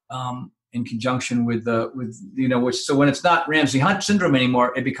in conjunction with so when it's not Ramsay-Hunt syndrome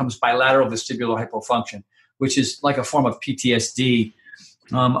anymore, it becomes bilateral vestibular hypofunction, which is like a form of PTSD.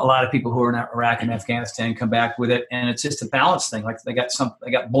 A lot of people who are in Iraq and Afghanistan come back with it, and it's just a balance thing. Like they got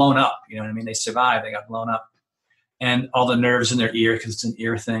blown up. You know what I mean? They survived. They got blown up, and all the nerves in their ear, because it's an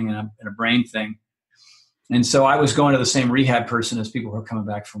ear thing and a brain thing. And so I was going to the same rehab person as people who are coming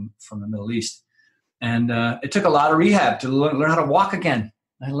back from the Middle East. And it took a lot of rehab to learn how to walk again.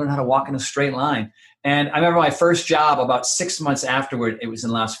 I learned how to walk in a straight line. And I remember my first job about 6 months afterward, it was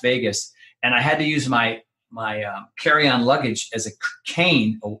in Las Vegas. And I had to use my carry-on luggage as a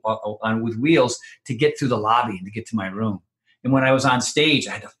cane with wheels to get through the lobby and to get to my room. And when I was on stage,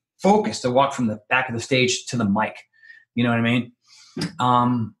 I had to focus to walk from the back of the stage to the mic. You know what I mean?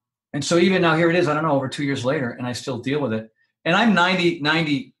 And so even now, here it is, I don't know, over 2 years later, and I still deal with it. And I'm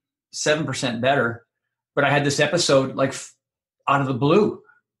 97% better, but I had this episode like out of the blue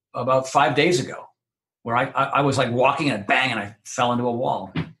about 5 days ago where I was like walking and bang, and I fell into a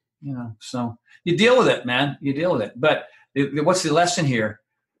wall. So you deal with it, man. You deal with it. But what's the lesson here?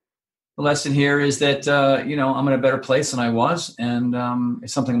 The lesson here is that, I'm in a better place than I was, and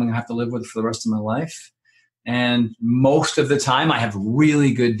it's something I'm going to have to live with for the rest of my life. And most of the time I have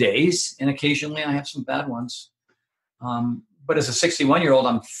really good days, and occasionally I have some bad ones. But as a 61-year-old,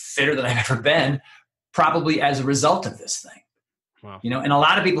 I'm fitter than I've ever been, probably as a result of this thing. Wow. And a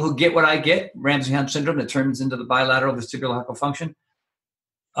lot of people who get what I get, Ramsay-Hunt syndrome that turns into the bilateral vestibular hypofunction,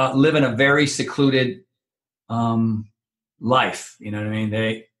 live in a very secluded life. You know what I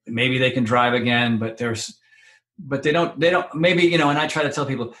mean? Maybe they can drive again, but they don't maybe, and I try to tell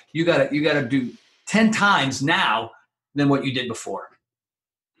people, you gotta do 10 times now than what you did before.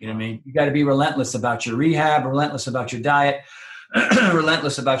 You know what I mean? You got to be relentless about your rehab, relentless about your diet,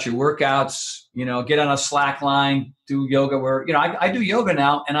 relentless about your workouts, get on a slack line, do yoga where, I do yoga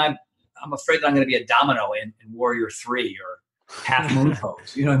now, and I'm afraid that I'm going to be a domino in Warrior 3 or half moon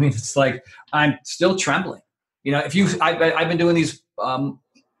pose. You know what I mean? It's like, I'm still trembling. I've been doing these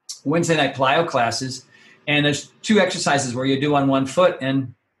Wednesday night plyo classes, and there's 2 exercises where you do on one foot,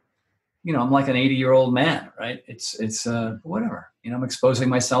 and I'm like an 80-year-old man, right? It's whatever. I'm exposing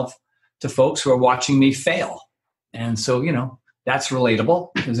myself to folks who are watching me fail, and so that's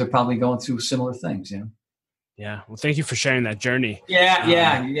relatable because they're probably going through similar things. Yeah. Well, thank you for sharing that journey.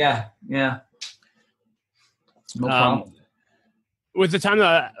 Yeah. No problem. With the time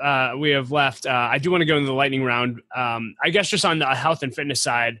that we have left, I do want to go into the lightning round. I guess just on the health and fitness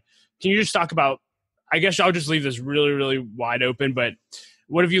side, can you just talk about, I guess I'll just leave this really, really wide open, but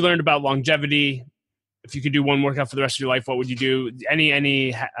what have you learned about longevity? If you could do one workout for the rest of your life, what would you do?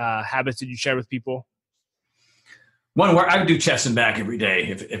 Any habits that you share with people? One where I would do chest and back every day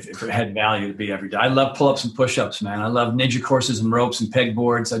if it had value to be every day. I love pull-ups and push-ups, man. I love ninja courses and ropes and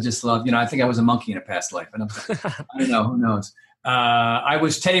pegboards. I just love, I think I was a monkey in a past life. I don't know, who knows? I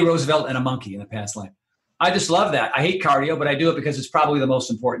was Teddy Roosevelt and a monkey in a past life. I just love that. I hate cardio, but I do it because it's probably the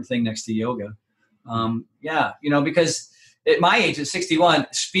most important thing next to yoga. Because at my age, at 61,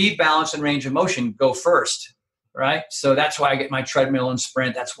 speed, balance, and range of motion go first, right? So that's why I get my treadmill and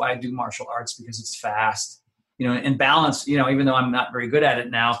sprint. That's why I do martial arts, because it's fast. And balance, even though I'm not very good at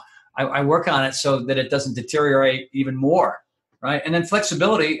it now, I work on it so that it doesn't deteriorate even more, right? And then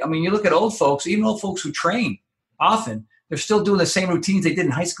flexibility. I mean, you look at old folks, even old folks who train often, they're still doing the same routines they did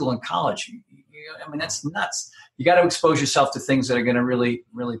in high school and college. That's nuts. You got to expose yourself to things that are going to really,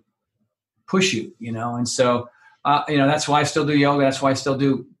 really push you, And so, that's why I still do yoga. That's why I still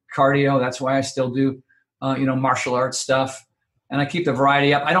do cardio. That's why I still do, martial arts stuff. And I keep the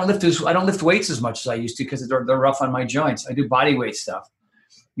variety up. I don't lift weights as much as I used to because they're rough on my joints. I do body weight stuff,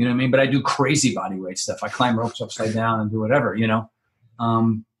 But I do crazy body weight stuff. I climb ropes upside down and do whatever, Yeah,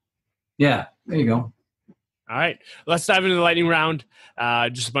 there you go. All right, let's dive into the lightning round.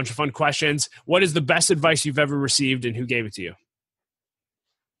 Just a bunch of fun questions. What is the best advice you've ever received, and who gave it to you?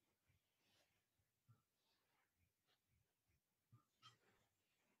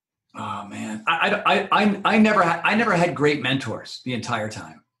 Oh man, I never had great mentors the entire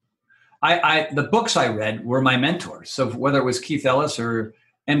time. The books I read were my mentors. So whether it was Keith Ellis or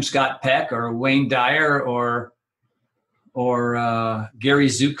M. Scott Peck or Wayne Dyer or Gary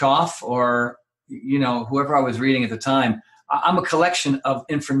Zukav or whoever I was reading at the time, I'm a collection of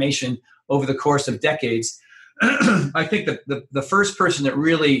information over the course of decades. I think that the first person that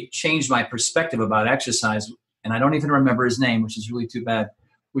really changed my perspective about exercise, and I don't even remember his name, which is really too bad,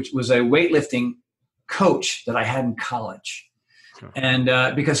 which was a weightlifting coach that I had in college. Sure.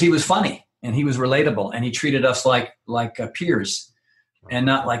 And because he was funny and he was relatable and he treated us like peers and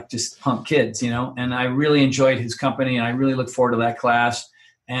not like just punk kids, and I really enjoyed his company and I really look forward to that class.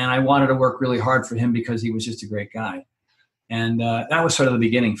 And I wanted to work really hard for him because he was just a great guy. And that was sort of the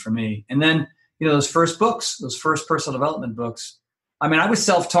beginning for me. And then, those first books, those first personal development books, I was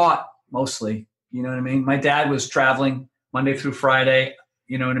self-taught mostly, My dad was traveling Monday through Friday.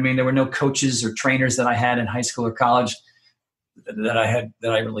 There were no coaches or trainers that I had in high school or college that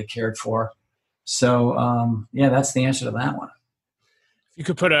I really cared for. So, that's the answer to that one. If you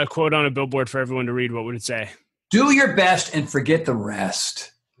could put a quote on a billboard for everyone to read, what would it say? Do your best and forget the rest.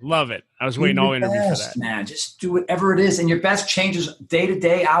 Love it. I was waiting all interview for that. Man, just do whatever it is. And your best changes day to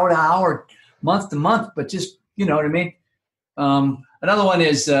day, hour to hour, month to month, but just, Another one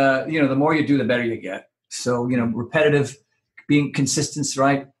is, the more you do, the better you get. So, repetitive, being consistent,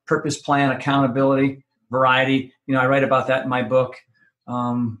 right? Purpose, plan, accountability, variety. I write about that in my book.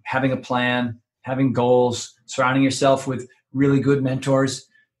 Having a plan, having goals, surrounding yourself with really good mentors.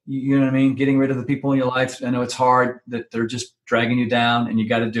 Getting rid of the people in your life. I know it's hard, that they're just dragging you down, and you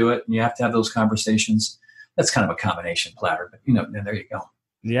got to do it. And you have to have those conversations. That's kind of a combination platter, but there you go.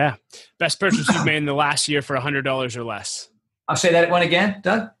 Yeah. Best purchase you've made in the last year for $100 or less. I'll say that one again,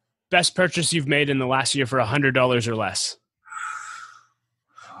 Doug. Best purchase you've made in the last year for $100 or less.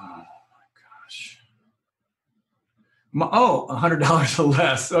 $100 or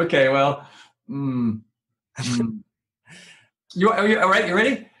less. Okay, well, You all right? You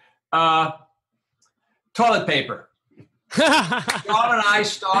ready? Toilet paper. John and I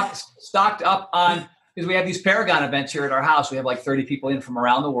stocked up on, because we have these Paragon events here at our house. We have like 30 people in from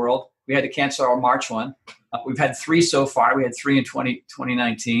around the world. We had to cancel our March one. We've had 3 so far. We had 3 in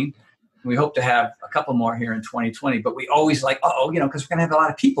 2019. We hope to have a couple more here in 2020. But we always because we're going to have a lot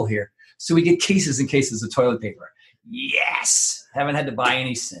of people here. So we get cases and cases of toilet paper. Yes. Haven't had to buy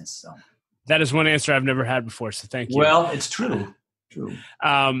any since. So. That is one answer I've never had before, so thank you. Well, it's true.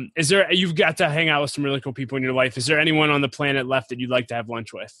 You've got to hang out with some really cool people in your life. Is there anyone on the planet left that you'd like to have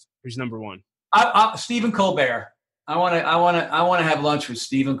lunch with? Who's number one? Stephen Colbert. I want to have lunch with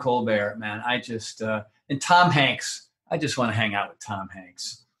Stephen Colbert, man. And Tom Hanks. I just want to hang out with Tom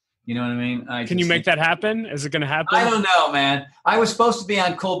Hanks. You know what I mean? Can you make that happen? Is it going to happen? I don't know, man. I was supposed to be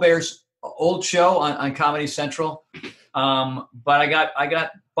on Colbert's old show on Comedy Central, but I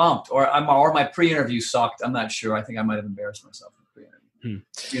got bumped, or my pre-interview sucked. I'm not sure. I think I might have embarrassed myself in the pre-interview.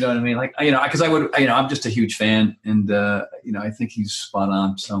 You know what I mean? Like, because I would, I'm just a huge fan, and I think he's spot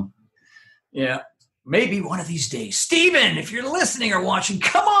on. So, yeah, maybe one of these days, Steven, if you're listening or watching,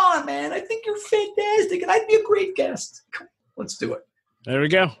 come on, man. I think you're fantastic, and I'd be a great guest. Come on, let's do it. There we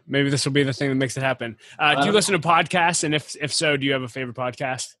go. Maybe this will be the thing that makes it happen. Do you listen to podcasts? And if so, do you have a favorite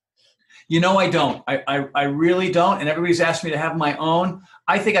podcast? I don't. I really don't. And everybody's asked me to have my own.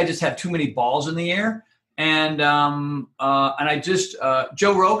 I think I just have too many balls in the air. And I just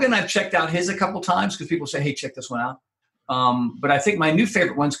Joe Rogan, I've checked out his a couple times because people say, hey, check this one out. But I think my new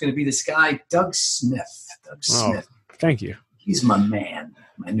favorite one's going to be this guy, Doug Smith. Oh, thank you. He's my man,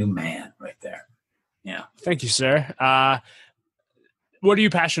 my new man right there. Yeah. Thank you, sir. What are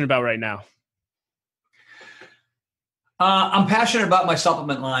you passionate about right now? I'm passionate about my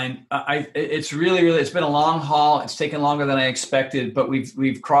supplement line. It's really, it's been a long haul. It's taken longer than I expected, but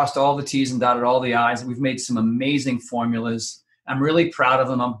we've crossed all the T's and dotted all the I's. We've made some amazing formulas. I'm really proud of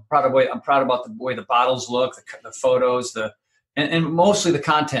them. I'm proud about the way the bottles look, the photos, and mostly the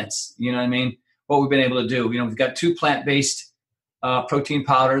contents. You know what I mean? What we've been able to do. We've got 2 plant-based protein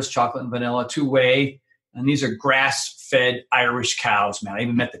powders, chocolate and vanilla, 2 whey, and these are grass-fed Irish cows. Man, I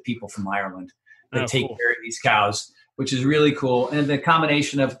even met the people from Ireland that take care of these cows, which is really cool. And the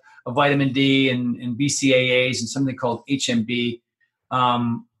combination of vitamin D and BCAAs and something called HMB.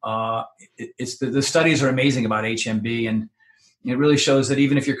 The studies are amazing about HMB, and it really shows that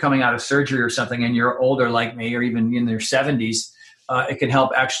even if you're coming out of surgery or something and you're older like me, or even in their 70s, it can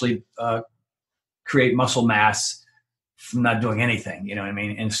help actually create muscle mass from not doing anything. You know what I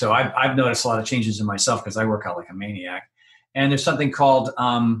mean? And so I've noticed a lot of changes in myself because I work out like a maniac. And there's something called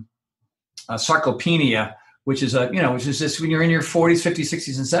sarcopenia, which is just when you're in your 40s, 50s,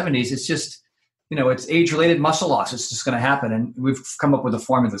 60s, and 70s, it's just, it's age-related muscle loss. It's just going to happen. And we've come up with a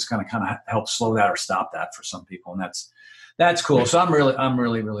formula that's going to kind of help slow that or stop that for some people. And that's cool. So I'm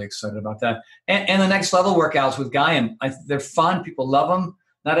really, really excited about that. And the next level workouts with Guy, they're fun. People love them.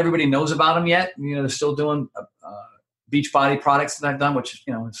 Not everybody knows about them yet. They're still doing Beachbody products that I've done, which,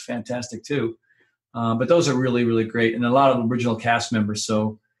 is fantastic too. But those are really, really great. And a lot of original cast members.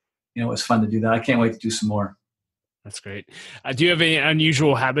 So, it's fun to do that. I can't wait to do some more. That's great. Do you have any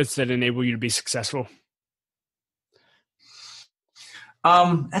unusual habits that enable you to be successful?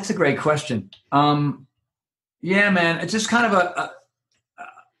 That's a great question. Yeah, man, it's just kind of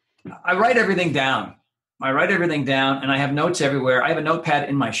I write everything down. And I have notes everywhere. I have a notepad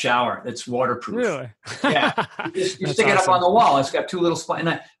in my shower that's waterproof. Really? Yeah. You stick it up on the wall. It's got 2 little spots. And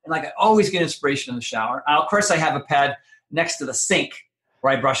I always get inspiration in the shower. Of course, I have a pad next to the sink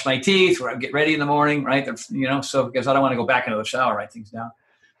where I brush my teeth, where I get ready in the morning, right? So because I don't want to go back into the shower, write things down.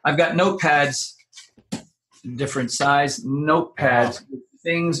 I've got notepads, different size notepads with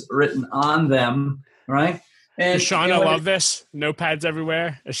things written on them, right? And does Shauna love this? Notepads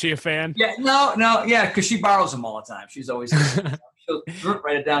everywhere? Is she a fan? Yeah, no, yeah, because she borrows them all the time. She's always she'll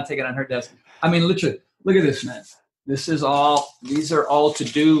write it down, take it on her desk. I mean, literally, look at this, man. These are all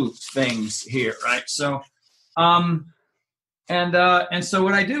to-do things here, right? So, and so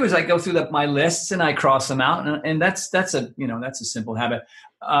what I do is I go through my lists and I cross them out, and that's a simple habit.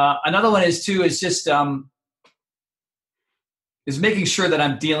 Another one is just is making sure that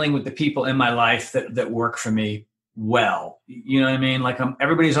I'm dealing with the people in my life that work for me well. You know what I mean? Like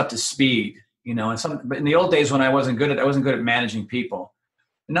everybody's up to speed. But in the old days when I wasn't good at managing people.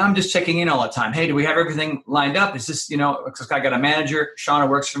 And now I'm just checking in all the time. Hey, do we have everything lined up? Is this, because I got a manager, Shauna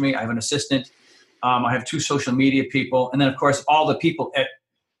works for me. I have an assistant. I have 2 social media people. And then of course, all the people at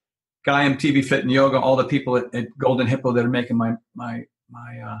Guy MTV Fit and Yoga, all the people at Golden Hippo that are making my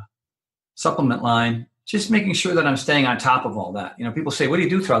supplement line, just making sure that I'm staying on top of all that. People say, what do you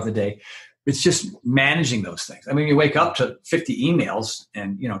do throughout the day? It's just managing those things. I mean, you wake up to 50 emails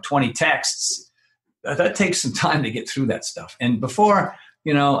and, 20 texts. That takes some time to get through that stuff. And before,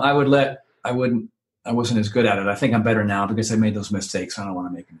 I wasn't as good at it. I think I'm better now because I made those mistakes. I don't want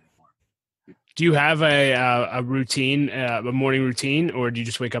to make them anymore. Do you have a routine, a morning routine, or do you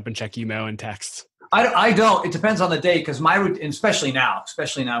just wake up and check email and texts? I don't. It depends on the day because my routine, especially now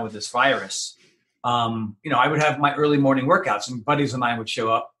with this virus, I would have my early morning workouts and buddies of mine would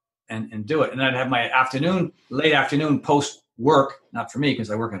show up and do it. And I'd have my late afternoon post work, not for me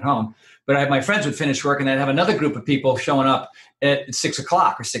because I work at home, but my friends would finish work and I'd have another group of people showing up at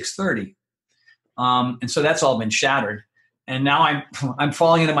 6:00 or 6:30. And so that's all been shattered. And now I'm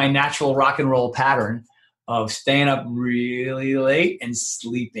falling into my natural rock and roll pattern of staying up really late and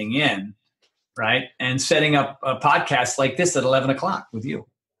sleeping in, right? And setting up a podcast like this at 11 o'clock with you.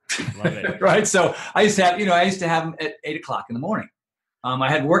 Love it. Right. So I used to have them at 8 o'clock in the morning. I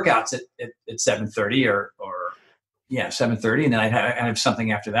had workouts at 7:30 or 7:30. And then I'd have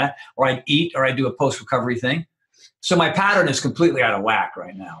something after that, or I'd eat, or I'd do a post-recovery thing. So my pattern is completely out of whack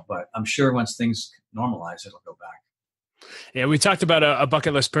right now, but I'm sure once things normalize, it'll go back. Yeah. We talked about a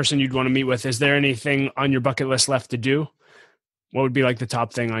bucket list person you'd want to meet with. Is there anything on your bucket list left to do? What would be like the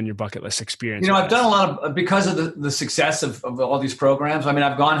top thing on your bucket list experience? I've done a lot of, because of the success of all these programs. I mean,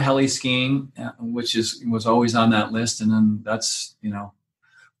 I've gone heli skiing, which was always on that list. And then that's,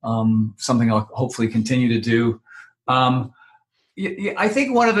 something I'll hopefully continue to do. I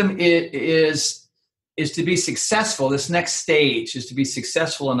think one of them is to be successful. This next stage is to be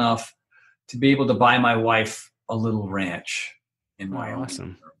successful enough to be able to buy my wife a little ranch in Wyoming.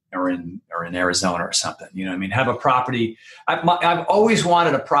 Awesome. Or in Arizona or something, have a property. I've always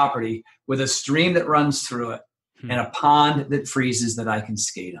wanted a property with a stream that runs through it and a pond that freezes that I can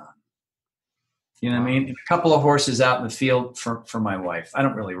skate on. And a couple of horses out in the field for my wife. I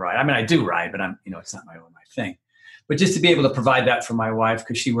don't really ride. I mean, I do ride, but it's not my thing. But just to be able to provide that for my wife,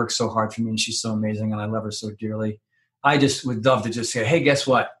 because she works so hard for me and she's so amazing and I love her so dearly. I just would love to just say, hey, guess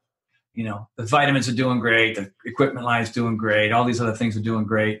what? The vitamins are doing great. The equipment line is doing great. All these other things are doing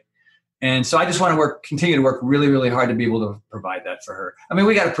great. And so I just want to continue to work really, really hard to be able to provide that for her. I mean,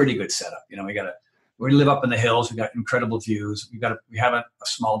 we got a pretty good setup. We live up in the hills. We got incredible views. We have a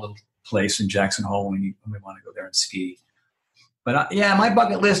small little place in Jackson Hole when we want to go there and ski. But my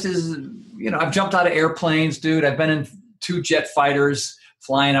bucket list is, I've jumped out of airplanes, dude. I've been in 2 jet fighters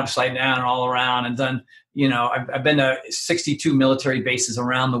flying upside down and all around, and done, I've been to 62 military bases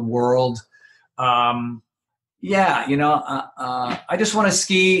around the world. I just want to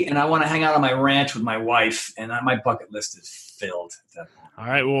ski and I want to hang out on my ranch with my wife, and my bucket list is filled at that point. All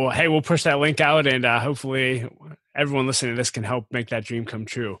right. Well, hey, we'll push that link out, and hopefully everyone listening to this can help make that dream come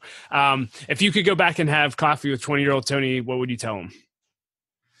true. If you could go back and have coffee with 20-year-old Tony, what would you tell him?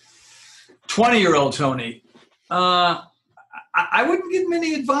 20-year-old Tony. I wouldn't give him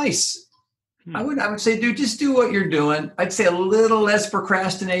any advice. I would say, dude, just do what you're doing. I'd say a little less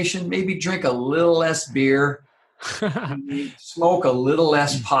procrastination, maybe drink a little less beer, smoke a little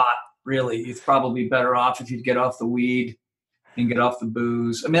less pot. Really, it's probably better off if you'd get off the weed and get off the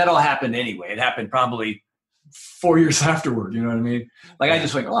booze. I mean, that all happened anyway. It happened probably 4 years afterward. You know what I mean? Like I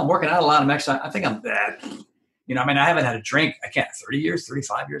just went, I'm working out a lot. I'm exercising. I think I'm that. I haven't had a drink. I can't 30 years,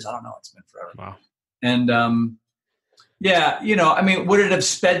 35 years. I don't know. It's been forever. Wow. And, would it have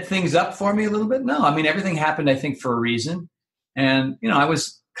sped things up for me a little bit? No. I mean, everything happened, I think, for a reason. And, I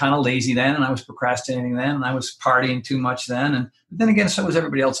was kind of lazy then, and I was procrastinating then, and I was partying too much then. And then again, so was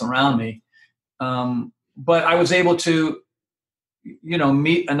everybody else around me. But I was able to,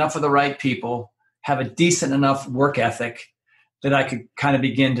 meet enough of the right people, have a decent enough work ethic that I could kind of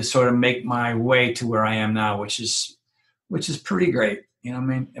begin to sort of make my way to where I am now, which is pretty great. I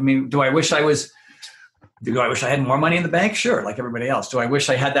mean, do I wish I had more money in the bank? Sure. Like everybody else. Do I wish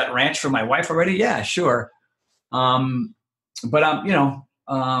I had that ranch for my wife already? Yeah, sure. But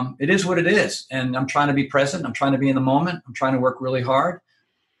it is what it is. And I'm trying to be present. I'm trying to be in the moment. I'm trying to work really hard.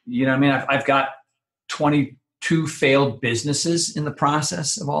 I've got 22 failed businesses in the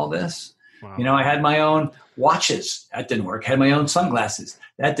process of all this. Wow. I had my own watches. That didn't work. Had my own sunglasses.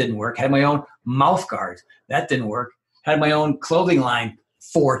 That didn't work. Had my own mouth guard. That didn't work. Had my own clothing line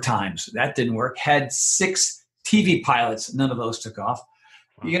 4 times. That didn't work. Had 6 TV pilots. None of those took off.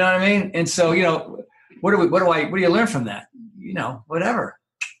 Wow. You know what I mean? And so, what do you learn from that? Whatever.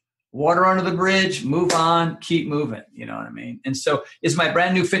 Water under the bridge, move on, keep moving. You know what I mean? And so is my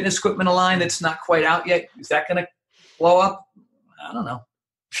brand new fitness equipment a line that's not quite out yet? Is that going to blow up? I don't know.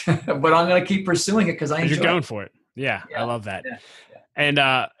 But I'm going to keep pursuing it because I enjoy it. You're going for it. Yeah, I love that. Yeah. And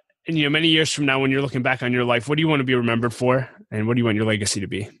many years from now, when you're looking back on your life, what do you want to be remembered for? And what do you want your legacy to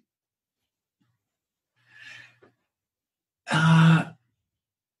be? That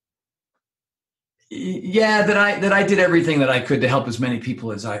I did everything that I could to help as many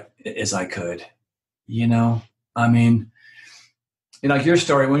people as I could. Like your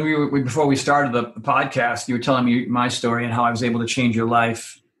story, when before we started the podcast, you were telling me my story and how I was able to change your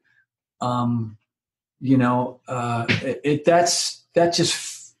life. That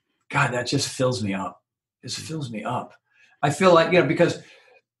just fills me up. It fills me up. I feel like, because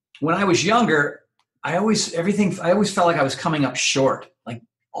when I was younger, I always felt like I was coming up short, like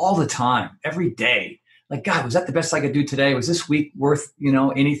all the time, every day. Like, God, was that the best I could do today? Was this week worth,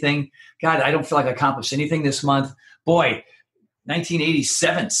 anything? God, I don't feel like I accomplished anything this month. Boy,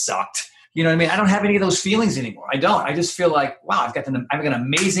 1987 sucked. You know what I mean? I don't have any of those feelings anymore. I don't. I just feel like, wow, I've got an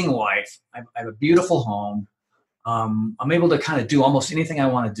amazing wife. I have a beautiful home. I'm able to kind of do almost anything I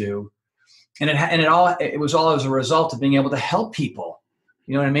want to do. And it was all as a result of being able to help people.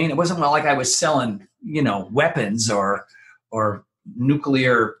 You know what I mean? It wasn't like I was selling, weapons or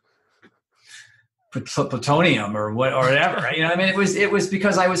nuclear plutonium or whatever. You know what I mean? It was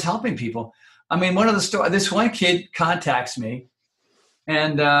because I was helping people. I mean, this one kid contacts me,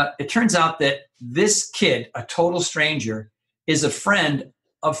 and it turns out that this kid, a total stranger, is a friend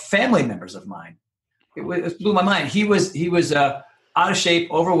of family members of mine. It blew my mind. He was out of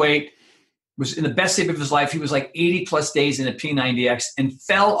shape, overweight, was in the best shape of his life. He was like 80 plus days in a P90X and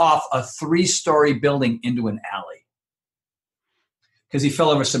fell off a 3-story building into an alley because he fell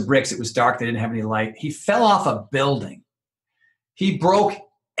over some bricks. It was dark. They didn't have any light. He fell off a building. He broke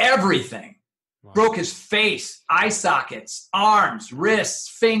everything. Wow. Broke his face, eye sockets, arms, wrists,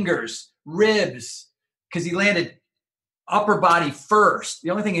 fingers, ribs, because he landed upper body first. The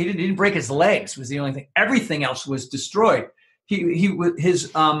only thing he didn't break his legs was the only thing. Everything else was destroyed. He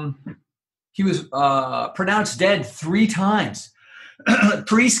was pronounced dead 3 times.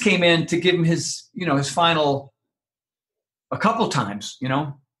 Priest came in to give him his final a couple times,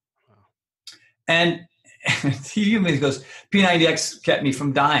 and he goes, P90X kept me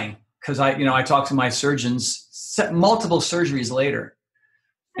from dying. Because I talked to my surgeons multiple surgeries later,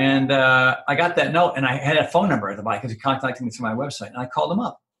 and I got that note, and I had a phone number at the bike because he contacted me through my website, and I called him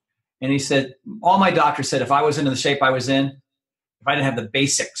up, and he said, all my doctors said if I was in the shape I was in, if I didn't have the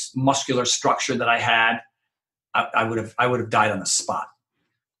basics muscular structure that I had, I would have died on the spot.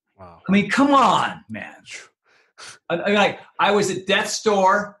 Wow! I mean, come on, man. I was at death's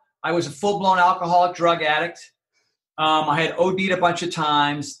door. I was a full-blown alcoholic drug addict. I had OD'd a bunch of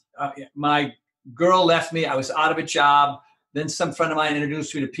times. My girl left me. I was out of a job. Then some friend of mine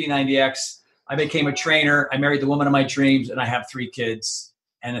introduced me to P90X. I became a trainer. I married the woman of my dreams, and I have 3 kids.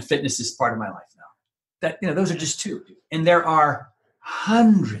 And the fitness is part of my life now. Those are just 2. And there are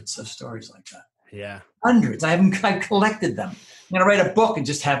hundreds of stories like that. Yeah, hundreds. I've collected them. I'm going to write a book and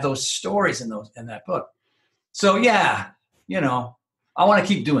just have those stories in that book. So yeah, I want to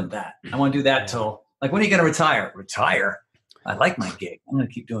keep doing that. I want to do that till when are you going to retire? Retire. I like my gig. I'm going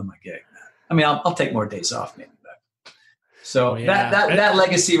to keep doing my gig. I mean, I'll take more days off maybe. So that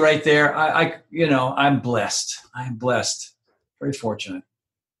legacy right there, I'm blessed. I'm blessed. Very fortunate.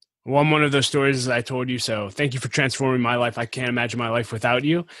 Well, I'm one of those stories I told you. So thank you for transforming my life. I can't imagine my life without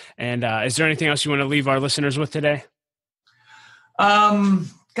you. And is there anything else you want to leave our listeners with today?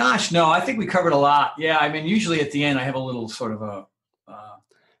 Gosh, no, I think we covered a lot. Yeah. I mean, usually at the end I have a little sort of I'll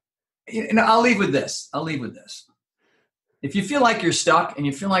leave with this. If you feel like you're stuck and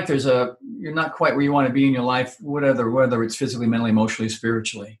you feel like you're not quite where you want to be in your life, whether it's physically, mentally, emotionally,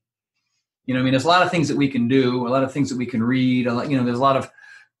 spiritually, there's a lot of things that we can do, a lot of things that we can read. There's a lot of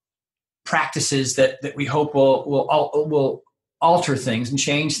practices that we hope will alter things and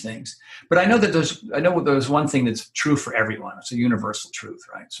change things. But I know that there's one thing that's true for everyone. It's a universal truth,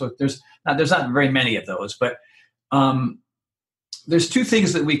 right? So there's not very many of those, but there's 2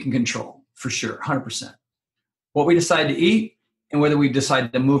 things that we can control for sure, 100%. What we decide to eat and whether we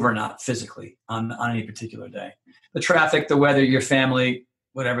decide to move or not physically on any particular day. The traffic, the weather, your family,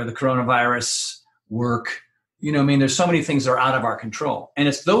 whatever, the coronavirus, work, there's so many things that are out of our control. And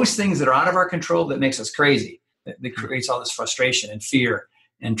it's those things that are out of our control that makes us crazy, that creates all this frustration and fear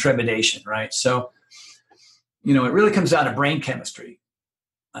and trepidation, right? So, it really comes down to brain chemistry,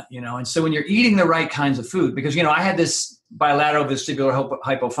 and so when you're eating the right kinds of food, because, I had this bilateral vestibular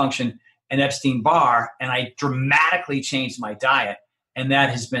hypofunction and Epstein-Barr, and I dramatically changed my diet, and that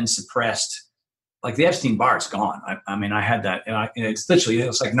has been suppressed. Like the Epstein-Barr is gone. I mean, I had that, and it's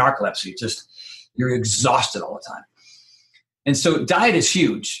like narcolepsy. Just you're exhausted all the time. And so diet is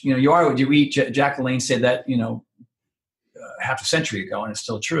huge. You are what you eat. Jack LaLanne said that, half a century ago, and it's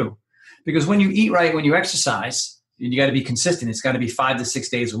still true. Because when you eat right, when you exercise, and you got to be consistent. It's got to be 5 to 6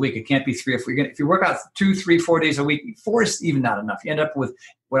 days a week. It can't be 3 or 4. If you work out 2, 3, 4 days a week, 4 is even not enough. You end up with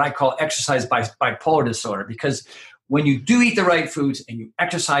what I call exercise bipolar disorder, because when you do eat the right foods and you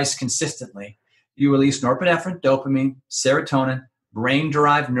exercise consistently, you release norepinephrine, dopamine, serotonin,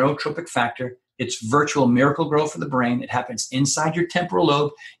 brain-derived neurotropic factor. It's virtual miracle growth for the brain. It happens inside your temporal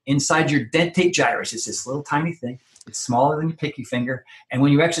lobe, inside your dentate gyrus. It's this little tiny thing. It's smaller than your pinky finger. And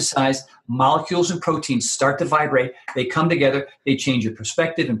when you exercise, molecules and proteins start to vibrate. They come together. They change your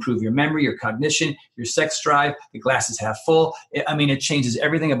perspective, improve your memory, your cognition, your sex drive. The glass is half full. I mean, it changes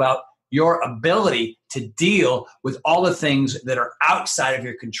everything about your ability to deal with all the things that are outside of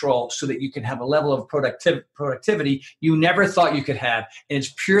your control so that you can have a level of productivity you never thought you could have. And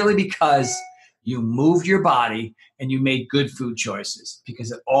it's purely because you moved your body and you made good food choices,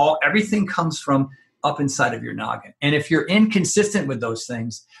 because everything comes from up inside of your noggin. And if you're inconsistent with those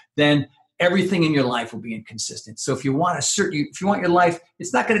things, then everything in your life will be inconsistent. So if you want your life,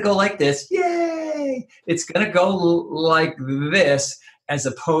 it's not going to go like this. Yay! It's going to go like this, as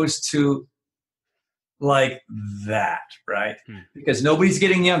opposed to like that, right? Because nobody's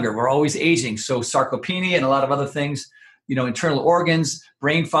getting younger. We're always aging. So sarcopenia and a lot of other things, internal organs,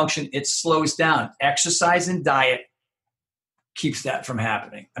 brain function, it slows down. Exercise and diet keeps that from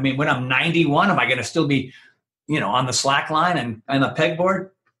happening. I mean, when I'm 91, am I going to still be, on the slack line and on the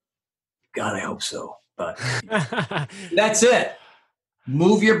pegboard? God, I hope so. But that's it.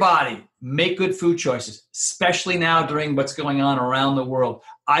 Move your body. Make good food choices, especially now during what's going on around the world.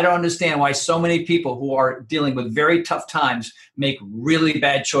 I don't understand why so many people who are dealing with very tough times make really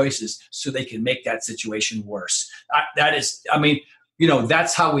bad choices so they can make that situation worse. That's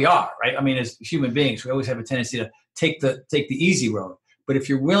how we are, right? I mean, as human beings, we always have a tendency to take the easy road. But if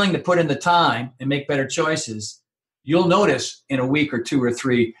you're willing to put in the time and make better choices, you'll notice in a week or 2 or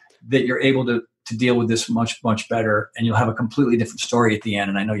 3 that you're able to deal with this much, much better, and you'll have a completely different story at the end,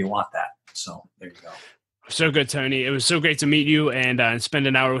 and I know you want that. So there you go. So good, Tony. It was so great to meet you and spend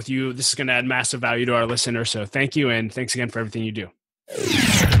an hour with you. This is going to add massive value to our listeners, so thank you, and thanks again for everything you do.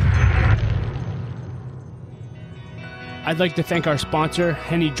 I'd like to thank our sponsor,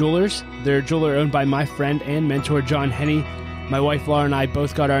 Henny Jewelers. They're a jeweler owned by my friend and mentor, John Henny. My wife, Laura, and I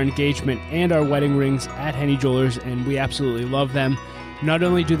both got our engagement and our wedding rings at Henny Jewelers, and we absolutely love them. Not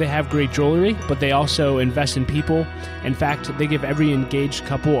only do they have great jewelry, but they also invest in people. In fact, they give every engaged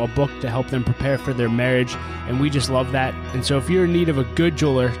couple a book to help them prepare for their marriage, and we just love that. And so if you're in need of a good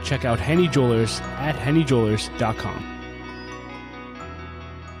jeweler, check out Henny Jewelers at hennyjewelers.com.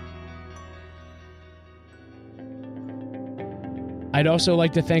 I'd also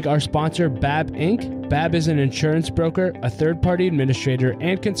like to thank our sponsor, BAB Inc. BAB is an insurance broker, a third-party administrator,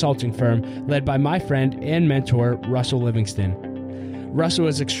 and consulting firm led by my friend and mentor, Russell Livingston. Russell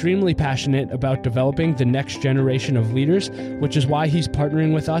is extremely passionate about developing the next generation of leaders, which is why he's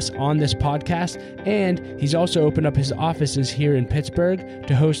partnering with us on this podcast, and he's also opened up his offices here in Pittsburgh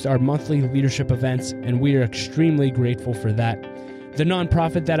to host our monthly leadership events, and we are extremely grateful for that. The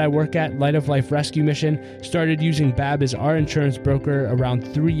nonprofit that I work at, Light of Life Rescue Mission, started using BAB as our insurance broker around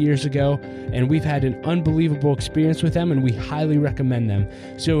 3 years ago, and we've had an unbelievable experience with them, and we highly recommend them.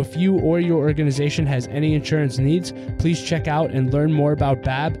 So if you or your organization has any insurance needs, please check out and learn more about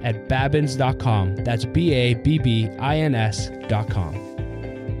BAB at babbins.com. That's BABBINS.com.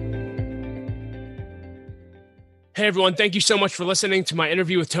 Hey everyone, thank you so much for listening to my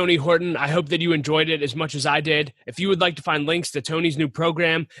interview with Tony Horton. I hope that you enjoyed it as much as I did. If you would like to find links to Tony's new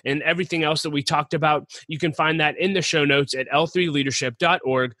program and everything else that we talked about, you can find that in the show notes at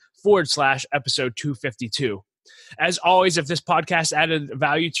l3leadership.org/episode 252. As always, if this podcast added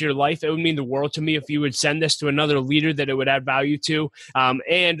value to your life, it would mean the world to me if you would send this to another leader that it would add value to,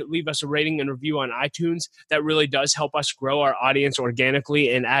 and leave us a rating and review on iTunes. That really does help us grow our audience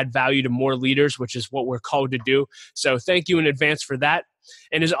organically and add value to more leaders, which is what we're called to do. So thank you in advance for that.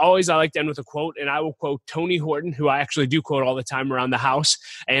 And as always, I like to end with a quote, and I will quote Tony Horton, who I actually do quote all the time around the house.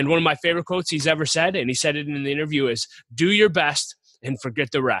 And one of my favorite quotes he's ever said, and he said it in the interview, is "Do your best and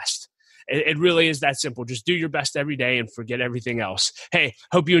forget the rest." It really is that simple. Just do your best every day and forget everything else. Hey,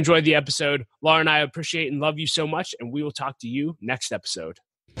 hope you enjoyed the episode. Laura and I appreciate and love you so much, and we will talk to you next episode.